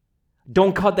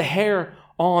 don't cut the hair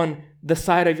on the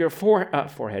side of your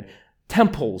forehead,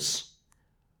 temples,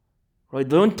 right?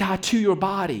 Don't tattoo your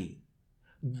body.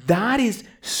 That is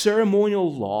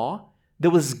ceremonial law that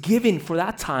was given for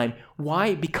that time.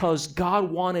 Why? Because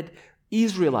God wanted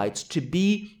Israelites to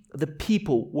be the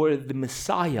people where the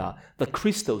Messiah, the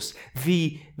Christos,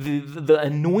 the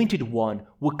anointed one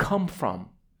would come from.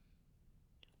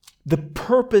 The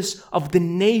purpose of the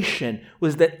nation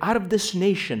was that out of this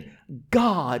nation,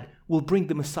 God will bring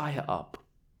the Messiah up.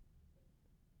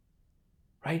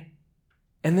 Right?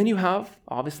 And then you have,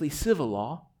 obviously, civil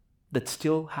law that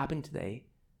still happen today.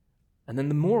 And then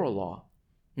the moral law.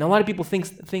 Now, a lot of people think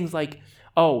things like,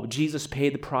 oh, Jesus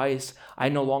paid the price. I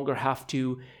no longer have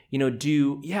to,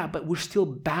 but we're still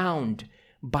bound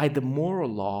by the moral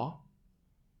law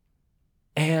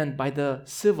and by the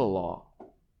civil law.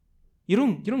 You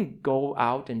don't go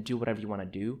out and do whatever you want to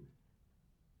do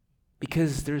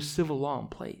because there's civil law in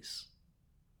place.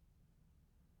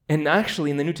 And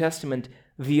actually, in the New Testament,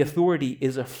 the authority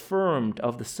is affirmed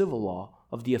of the civil law,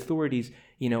 of the authorities,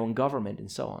 in government and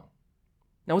so on.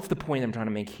 Now, what's the point I'm trying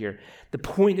to make here? The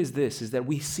point is this, is that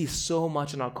we see so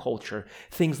much in our culture,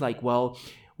 things like, well,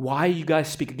 why you guys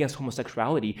speak against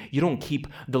homosexuality? You don't keep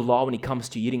the law when it comes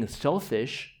to eating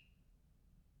shellfish.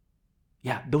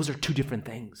 Yeah, those are two different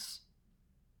things.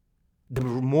 The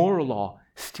moral law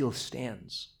still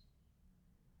stands.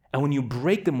 And when you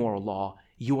break the moral law,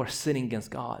 you are sinning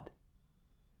against God.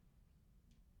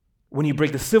 When you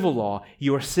break the civil law,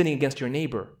 you are sinning against your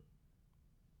neighbor.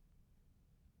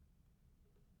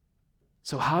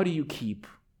 So how do you keep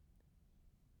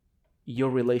your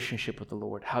relationship with the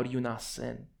Lord? How do you not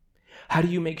sin? How do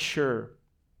you make sure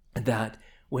that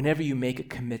whenever you make a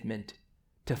commitment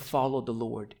to follow the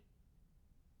Lord,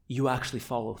 you actually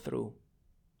follow through?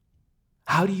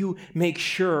 How do you make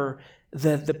sure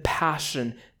that the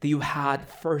passion that you had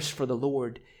first for the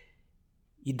Lord,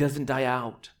 it doesn't die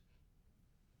out?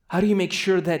 How do you make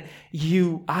sure that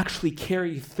you actually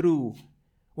carry through?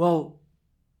 Well,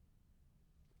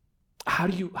 how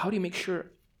do you make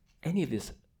sure any of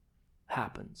this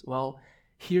happens? Well,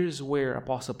 here's where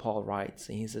Apostle Paul writes,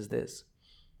 and he says this,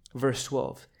 verse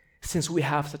 12, since we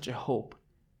have such a hope,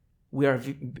 we are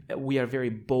very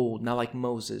bold, not like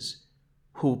Moses,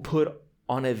 who put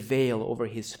on a veil over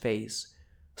his face,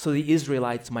 so the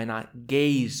Israelites might not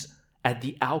gaze at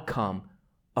the outcome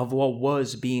of what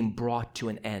was being brought to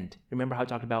an end. Remember how I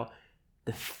talked about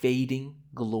the fading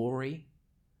glory?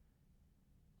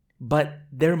 But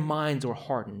their minds were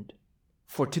hardened.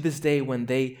 For to this day, when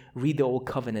they read the Old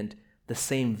Covenant, the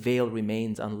same veil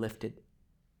remains unlifted,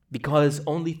 because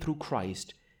only through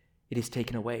Christ it is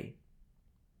taken away.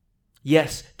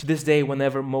 Yes, to this day,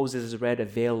 whenever Moses is read, a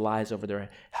veil lies over their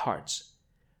hearts.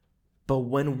 But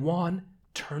when one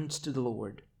turns to the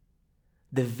Lord,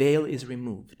 the veil is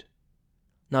removed.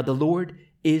 Now the Lord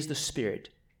is the Spirit,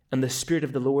 and the Spirit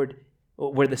of the Lord,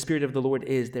 where the Spirit of the Lord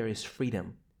is, there is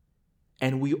freedom.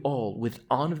 And we all, with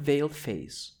unveiled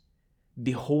face,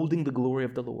 beholding the glory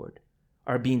of the Lord,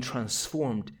 are being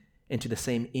transformed into the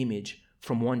same image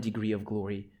from one degree of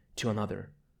glory to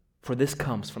another. For this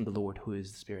comes from the Lord who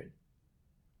is the Spirit.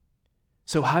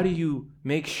 So how do you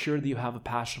make sure that you have a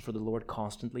passion for the Lord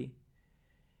constantly?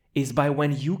 Is by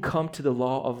when you come to the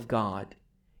law of God,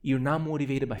 you're not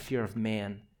motivated by fear of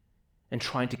man and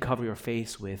trying to cover your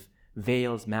face with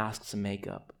veils, masks, and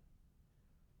makeup.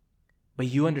 But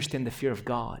you understand the fear of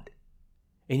God,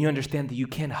 and you understand that you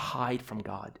can't hide from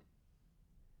God,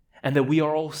 and that we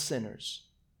are all sinners,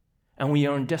 and we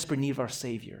are in desperate need of our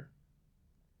Savior.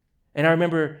 And I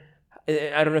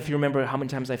don't know if you remember how many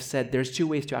times I've said there's two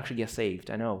ways to actually get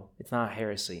saved. I know, it's not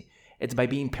heresy. It's by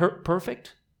being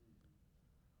perfect,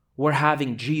 or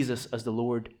having Jesus as the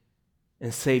Lord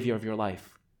and Savior of your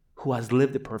life, who has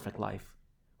lived a perfect life,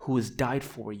 who has died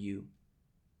for you.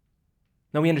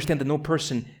 Now we understand that no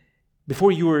person,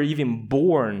 before you were even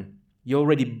born, you're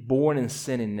already born in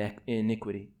sin and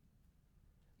iniquity.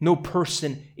 No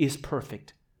person is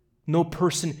perfect. No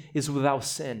person is without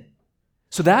sin.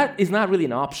 So that is not really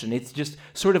an option. It's just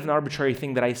sort of an arbitrary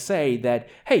thing that I say that,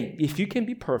 hey, if you can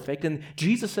be perfect, and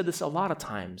Jesus said this a lot of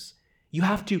times,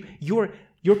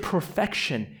 Your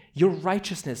perfection, your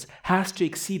righteousness has to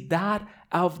exceed that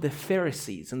of the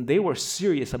Pharisees, and they were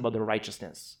serious about their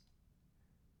righteousness.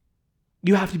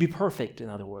 You have to be perfect, in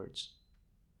other words,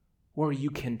 where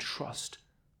you can trust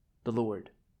the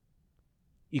Lord.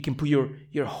 You can put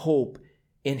your hope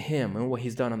in Him and what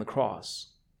He's done on the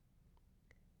cross.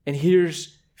 And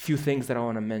here's a few things that I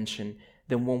want to mention.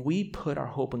 Then when we put our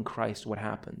hope in Christ, what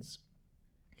happens?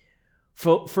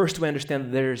 First, we understand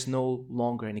that there is no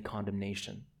longer any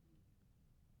condemnation.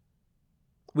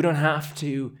 We don't have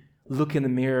to look in the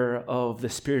mirror of the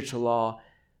spiritual law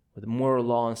or the moral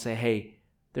law and say, hey,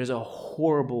 there's a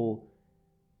horrible,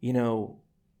 there's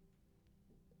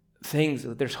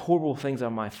horrible things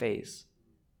on my face.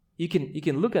 You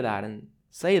can look at that and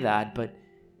say that, but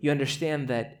you understand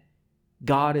that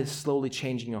God is slowly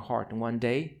changing your heart. And one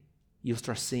day, you'll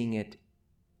start seeing it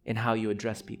in how you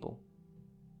address people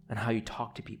and how you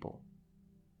talk to people.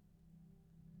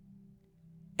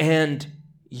 And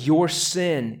your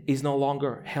sin is no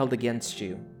longer held against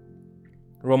you.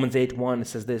 Romans 8:1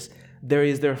 says this, there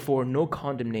is therefore no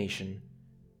condemnation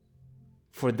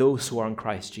for those who are in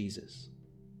Christ Jesus.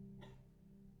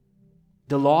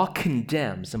 The law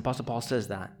condemns, and Apostle Paul says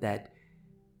that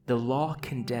the law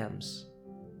condemns,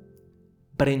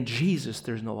 but in Jesus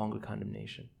there's no longer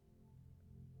condemnation.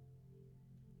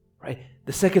 Right?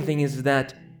 The second thing is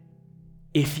that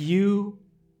if you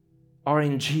are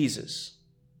in Jesus,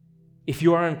 if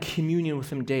you are in communion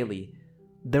with Him daily,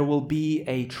 there will be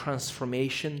a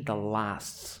transformation that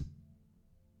lasts.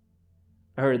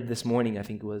 I heard this morning, I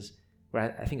think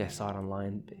I saw it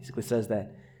online, basically says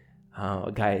that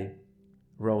a guy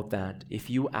wrote that if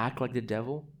you act like the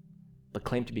devil but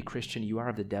claim to be Christian, you are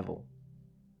of the devil.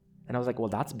 And I was like, well,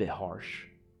 that's a bit harsh.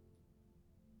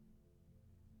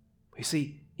 You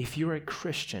see, if you're a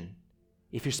Christian,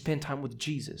 if you spend time with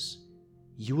Jesus,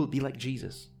 you will be like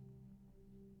Jesus.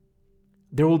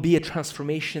 There will be a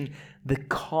transformation that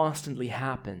constantly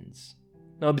happens.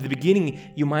 Now, at the beginning,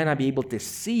 you might not be able to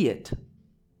see it,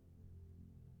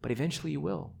 but eventually you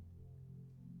will.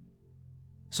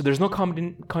 So there's no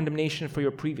condemnation for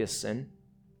your previous sin.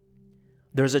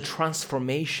 There's a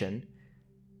transformation.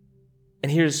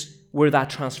 And here's where that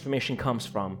transformation comes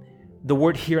from. The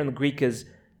word here in the Greek is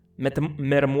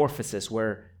metamorphosis,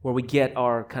 where we get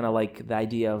our kind of like the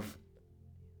idea of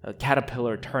a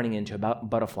caterpillar turning into a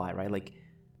butterfly, right? Like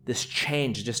this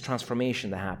change, this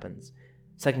transformation that happens.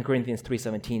 2 Corinthians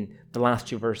 3:17, the last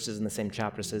two verses in the same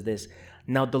chapter says this,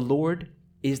 now the Lord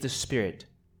is the Spirit,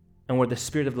 and where the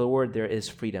Spirit of the Lord, there is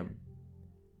freedom.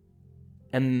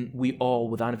 And we all,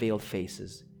 with unveiled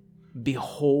faces,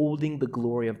 beholding the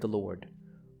glory of the Lord,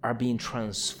 are being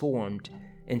transformed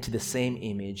into the same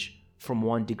image from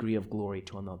one degree of glory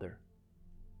to another.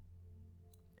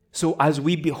 So as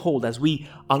we behold, as we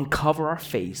uncover our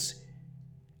face,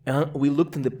 and we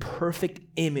look in the perfect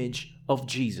image of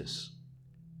Jesus,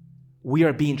 we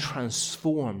are being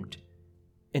transformed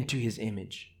into His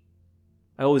image.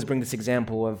 I always bring this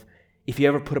example of if you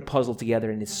ever put a puzzle together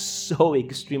and it's so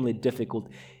extremely difficult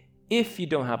if you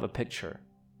don't have a picture.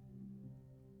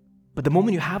 But the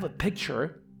moment you have a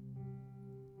picture,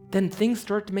 then things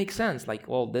start to make sense. Like,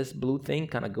 well, this blue thing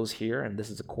kind of goes here, and this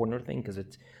is a corner thing because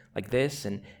it's like this,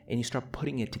 and you start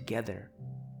putting it together.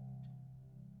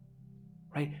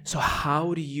 Right? So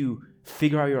how do you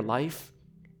figure out your life?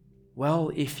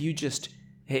 Well, if you just,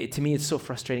 to me it's so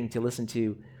frustrating to listen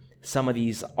to some of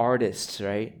these artists,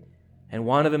 right? And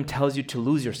one of them tells you to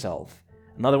lose yourself.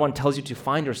 Another one tells you to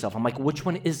find yourself. I'm like, which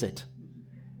one is it?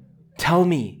 Tell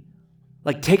me.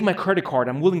 Like, take my credit card.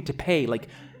 I'm willing to pay. Like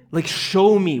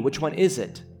show me which one is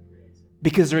it.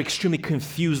 Because they're extremely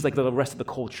confused like the rest of the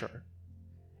culture.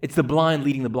 It's the blind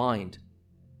leading the blind.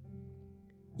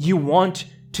 You want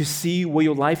to see what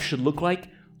your life should look like?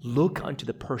 Look unto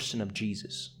the person of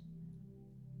Jesus.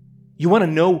 You want to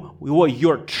know what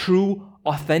your true,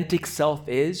 authentic self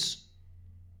is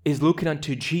looking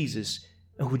unto Jesus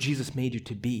and who Jesus made you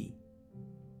to be.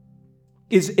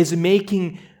 Is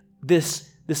making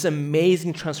this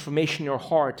amazing transformation in your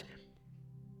heart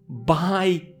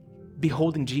by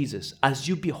beholding Jesus. As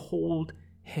you behold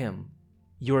Him,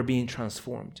 you are being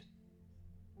transformed.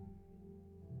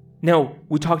 Now,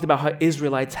 we talked about how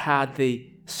Israelites had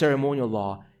the ceremonial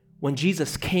law. When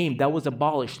Jesus came, that was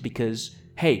abolished because,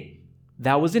 hey,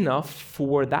 that was enough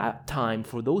for that time,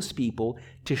 for those people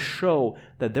to show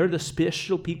that they're the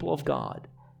special people of God.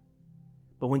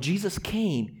 But when Jesus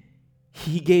came,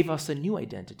 He gave us a new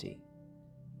identity.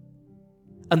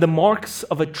 And the marks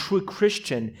of a true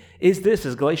Christian is this,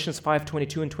 as Galatians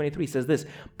 5:22 and 23 says this,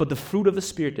 but the fruit of the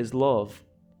Spirit is love,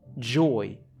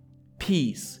 joy,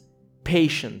 peace,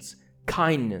 patience,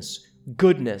 kindness,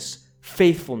 goodness,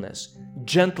 faithfulness,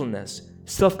 gentleness,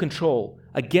 self-control.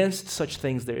 Against such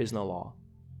things there is no law.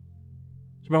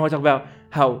 Remember I talk about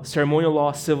how ceremonial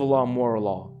law, civil law, moral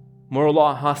law. Moral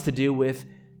law has to do with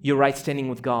your right standing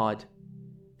with God.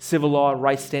 Civil law,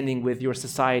 right standing with your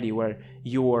society, where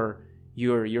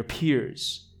your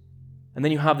peers. And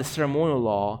then you have the ceremonial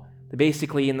law that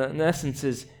basically in essence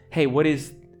is, hey, what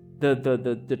is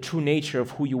the true nature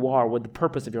of who you are, what the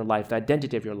purpose of your life, the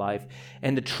identity of your life.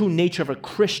 And the true nature of a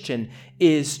Christian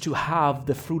is to have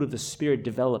the fruit of the Spirit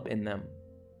develop in them.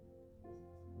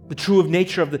 The true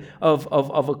nature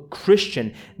of a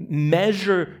Christian.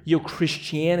 Measure your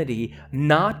Christianity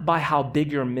not by how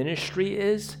big your ministry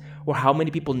is or how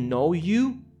many people know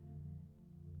you,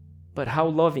 but how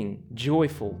loving,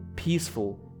 joyful,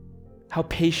 peaceful, how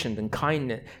patient and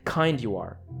kind you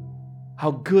are,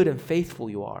 how good and faithful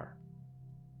you are.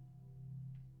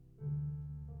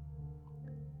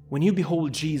 When you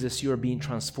behold Jesus, you are being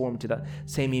transformed to that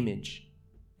same image.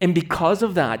 And because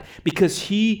of that, because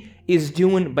He is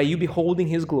doing, by you beholding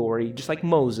His glory, just like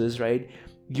Moses, right?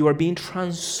 You are being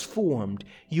transformed.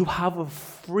 You have a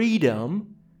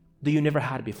freedom that you never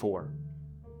had before.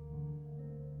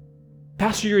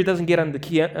 Pastor Yuri doesn't get on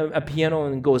a piano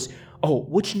and goes, oh,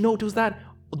 which note was that?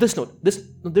 This note.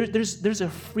 There's a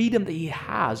freedom that he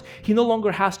has. He no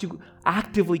longer has to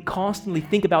actively, constantly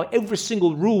think about every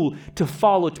single rule to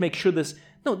follow to make sure this.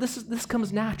 No, this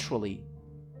comes naturally.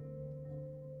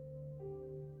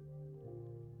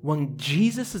 When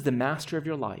Jesus is the master of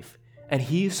your life and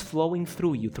He is flowing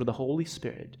through you through the Holy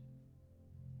Spirit,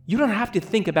 you don't have to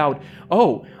think about,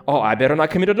 oh, I better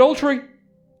not commit adultery.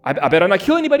 I better not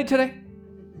kill anybody today.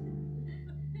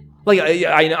 Like,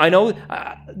 I know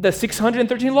the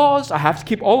 613 laws, I have to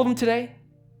keep all of them today.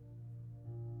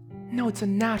 No, it's a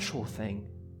natural thing.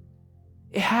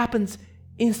 It happens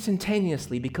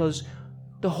instantaneously because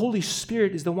the Holy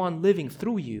Spirit is the one living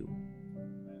through you.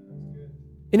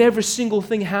 And every single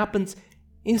thing happens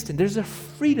instant. There's a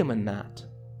freedom in that.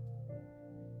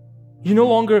 You're no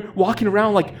longer walking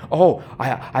around like, oh,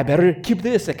 I better keep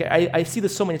this. Like, I see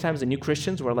this so many times in new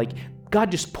Christians where like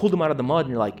God just pulled them out of the mud and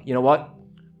you're like, you know what?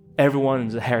 Everyone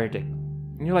is a heretic.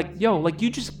 And you're like, yo, like you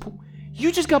just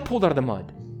got pulled out of the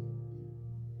mud.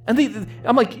 And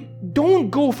I'm like, don't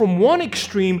go from one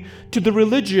extreme to the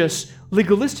religious,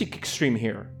 legalistic extreme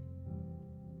here.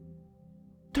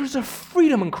 There's a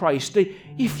freedom in Christ that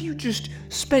if you just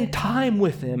spend time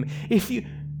with Him,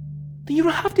 then you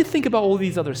don't have to think about all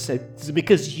these other sins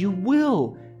because you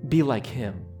will be like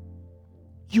Him.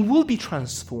 You will be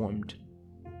transformed.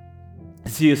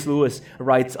 C.S. Lewis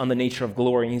writes on the nature of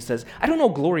glory, and he says, I don't know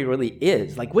what glory really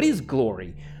is. Like, what is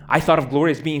glory? I thought of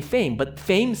glory as being fame, but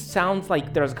fame sounds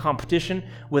like there's a competition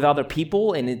with other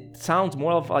people, and it sounds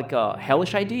more of like a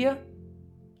hellish idea.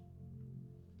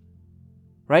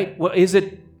 Right? Well, is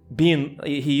it being,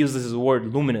 he uses his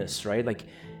word luminous, right? Like,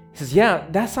 he says, yeah,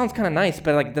 that sounds kind of nice,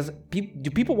 but like,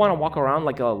 do people want to walk around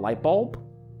like a light bulb?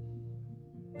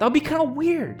 That would be kind of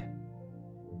weird.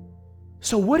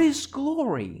 So what is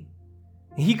glory?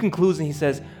 And he concludes and he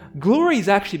says, glory is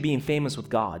actually being famous with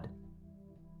God.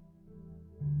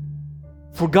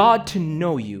 For God to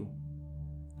know you,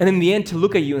 and in the end to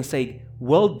look at you and say,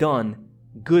 well done,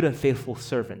 good and faithful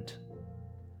servant.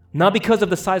 Not because of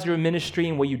the size of your ministry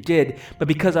and what you did, but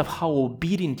because of how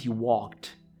obedient you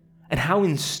walked and how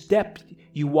in step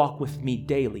you walk with me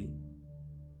daily.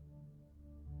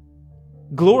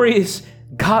 Glory is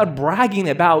God bragging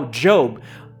about Job.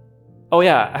 Oh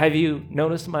yeah, have you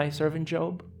noticed my servant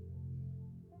Job?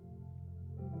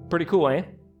 Pretty cool, eh?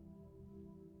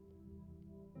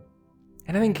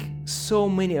 And I think so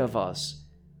many of us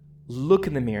look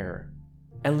in the mirror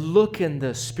and look in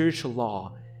the spiritual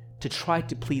law to try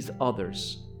to please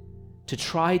others, to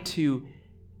try to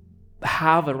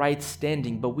have a right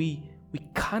standing, but we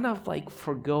kind of like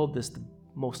forgo this, the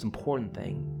most important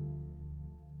thing,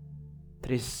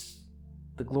 that is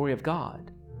the glory of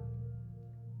God.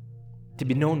 To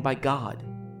be known by God,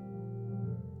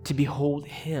 to behold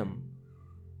Him.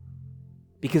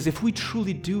 Because if we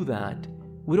truly do that,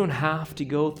 we don't have to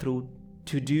go through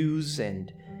to-dos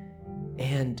and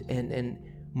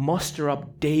muster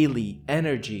up daily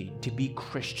energy to be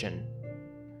Christian.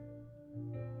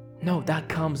 No, that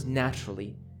comes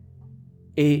naturally.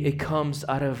 It comes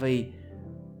out of a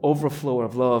overflow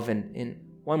of love. And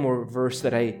one more verse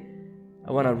that I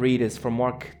want to read is from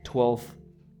Mark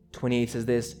 12:28. Says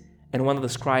this, and one of the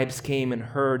scribes came and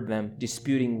heard them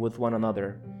disputing with one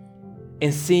another.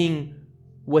 And seeing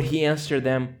what he answered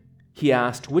them, he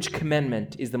asked, which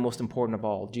commandment is the most important of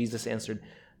all? Jesus answered,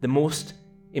 the most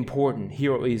important,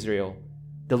 hear, O Israel,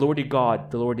 the Lord your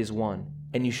God, the Lord is one,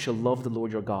 and you shall love the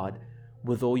Lord your God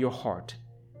with all your heart,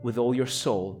 with all your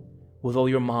soul, with all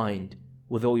your mind,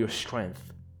 with all your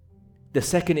strength. The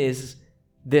second is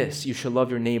this: you shall love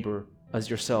your neighbor as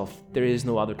yourself. There is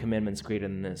no other commandments greater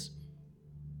than this.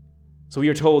 So we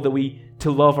are told that we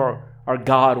to love our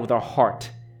God with our heart,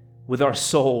 with our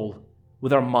soul,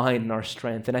 with our mind and our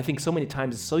strength. And I think so many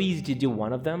times it's so easy to do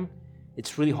one of them,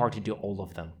 it's really hard to do all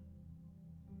of them.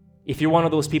 If you're one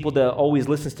of those people that always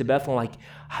listens to Bethel, like,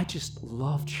 I just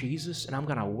love Jesus and I'm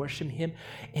going to worship him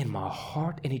in my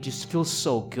heart and it just feels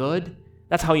so good,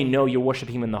 that's how you know you're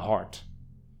worshiping him in the heart.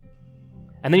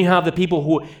 And then you have the people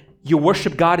who you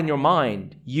worship God in your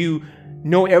mind. You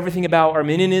know everything about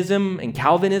Arminianism and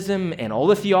Calvinism and all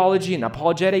the theology and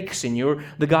apologetics, and you're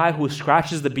the guy who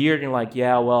scratches the beard and you're like,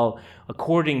 yeah, well,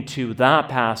 according to that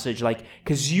passage, like,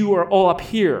 because you are all up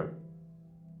here.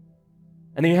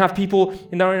 And then you have people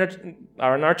in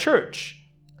our church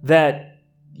that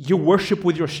you worship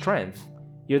with your strength.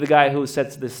 You're the guy who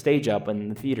sets the stage up in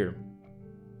the theater.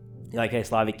 You're like, hey,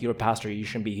 Slavic, you're a pastor. You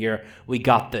shouldn't be here. We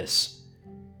got this.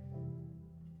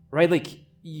 Right? Like,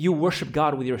 you worship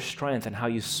God with your strength and how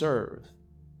you serve.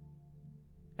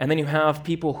 And then you have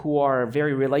people who are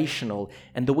very relational,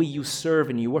 and the way you serve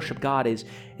and you worship God is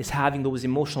having those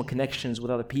emotional connections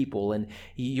with other people, and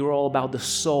you're all about the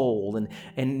soul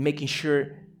and making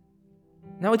sure.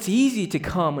 Now, it's easy to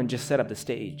come and just set up the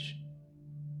stage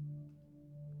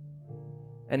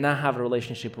and not have a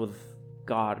relationship with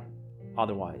God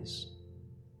otherwise.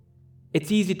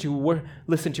 It's easy to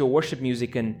listen to your worship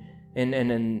music and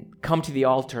come to the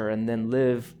altar and then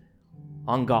live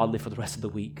ungodly for the rest of the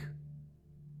week.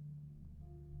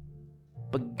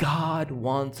 But God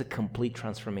wants a complete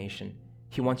transformation.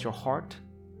 He wants your heart,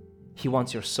 he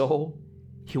wants your soul,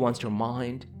 he wants your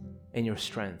mind and your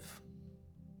strength.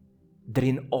 That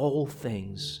in all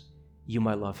things you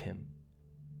might love him.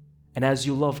 And as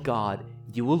you love God,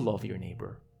 you will love your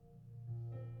neighbor.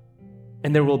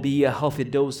 And there will be a healthy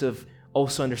dose of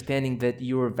also understanding that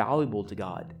you are valuable to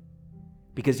God.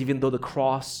 Because even though the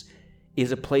cross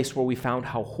is a place where we found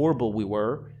how horrible we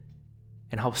were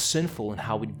and how sinful and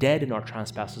how dead in our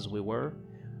trespasses we were,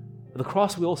 at the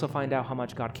cross we also find out how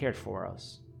much God cared for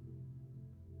us.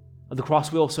 At the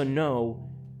cross we also know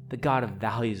that God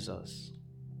values us.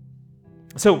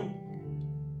 So,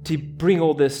 to bring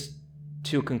all this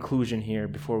to a conclusion here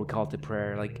before we call it to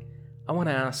prayer, I want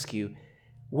to ask you,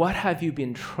 what have you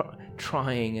been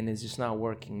trying and it's just not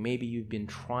working? Maybe you've been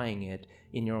trying it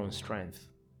in your own strength.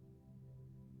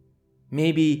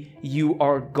 Maybe you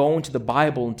are going to the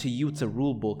Bible and to you it's a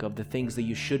rule book of the things that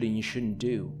you should and you shouldn't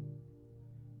do.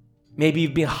 Maybe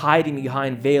you've been hiding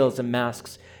behind veils and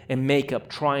masks and makeup,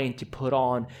 trying to put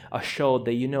on a show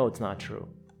that you know it's not true.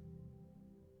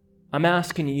 I'm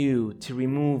asking you to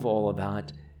remove all of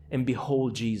that and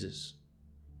behold Jesus.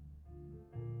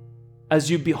 As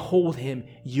you behold him,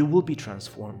 you will be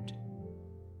transformed.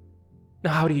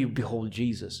 Now, how do you behold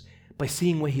Jesus? By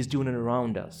seeing what he's doing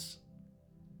around us.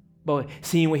 By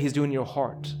seeing what he's doing in your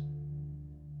heart.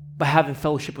 By having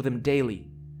fellowship with him daily.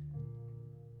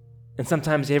 And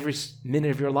sometimes every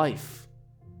minute of your life.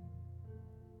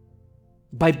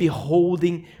 By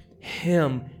beholding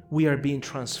him, we are being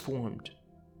transformed.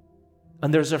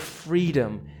 And there's a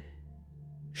freedom.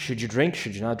 Should you drink?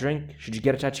 Should you not drink? Should you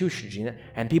get a tattoo? Should you not?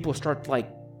 And people start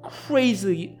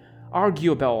crazily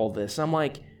argue about all this. I'm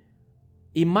like,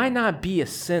 it might not be a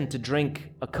sin to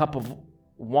drink a cup of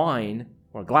wine,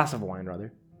 or a glass of wine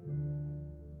rather.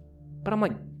 But I'm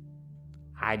like,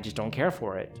 I just don't care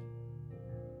for it.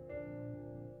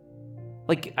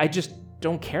 I just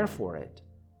don't care for it.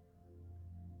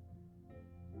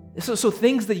 So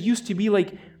things that used to be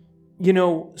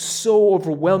so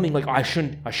overwhelming, I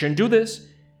shouldn't do this.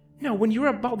 No, when you're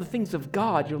about the things of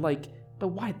God, you're like, but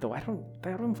why though? I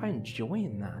don't find joy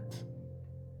in that.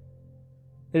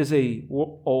 There's a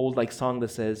old song that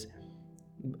says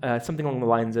something along the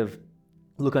lines of,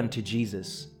 look unto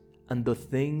Jesus, and the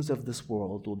things of this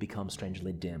world will become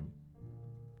strangely dim.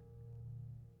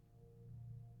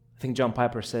 I think John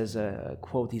Piper says a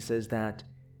quote, he says that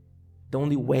the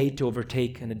only way to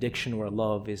overtake an addiction or a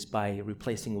love is by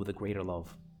replacing it with a greater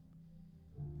love.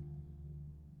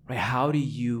 Right? How do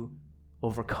you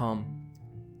overcome?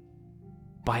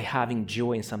 By having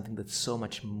joy in something that's so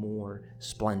much more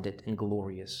splendid and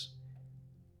glorious.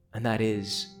 And that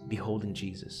is beholding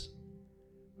Jesus.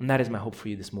 And that is my hope for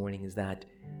you this morning, is that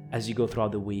as you go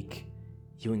throughout the week,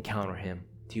 you encounter him,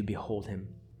 you behold him.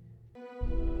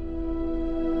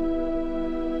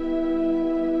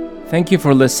 Thank you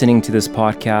for listening to this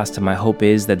podcast, and my hope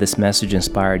is that this message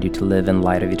inspired you to live in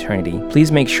light of eternity.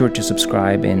 Please make sure to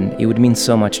subscribe, and it would mean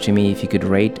so much to me if you could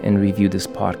rate and review this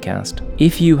podcast.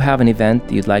 If you have an event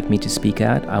that you'd like me to speak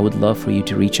at, I would love for you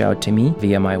to reach out to me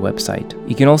via my website.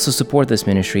 You can also support this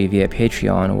ministry via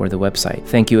Patreon or the website.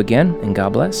 Thank you again, and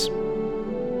God bless.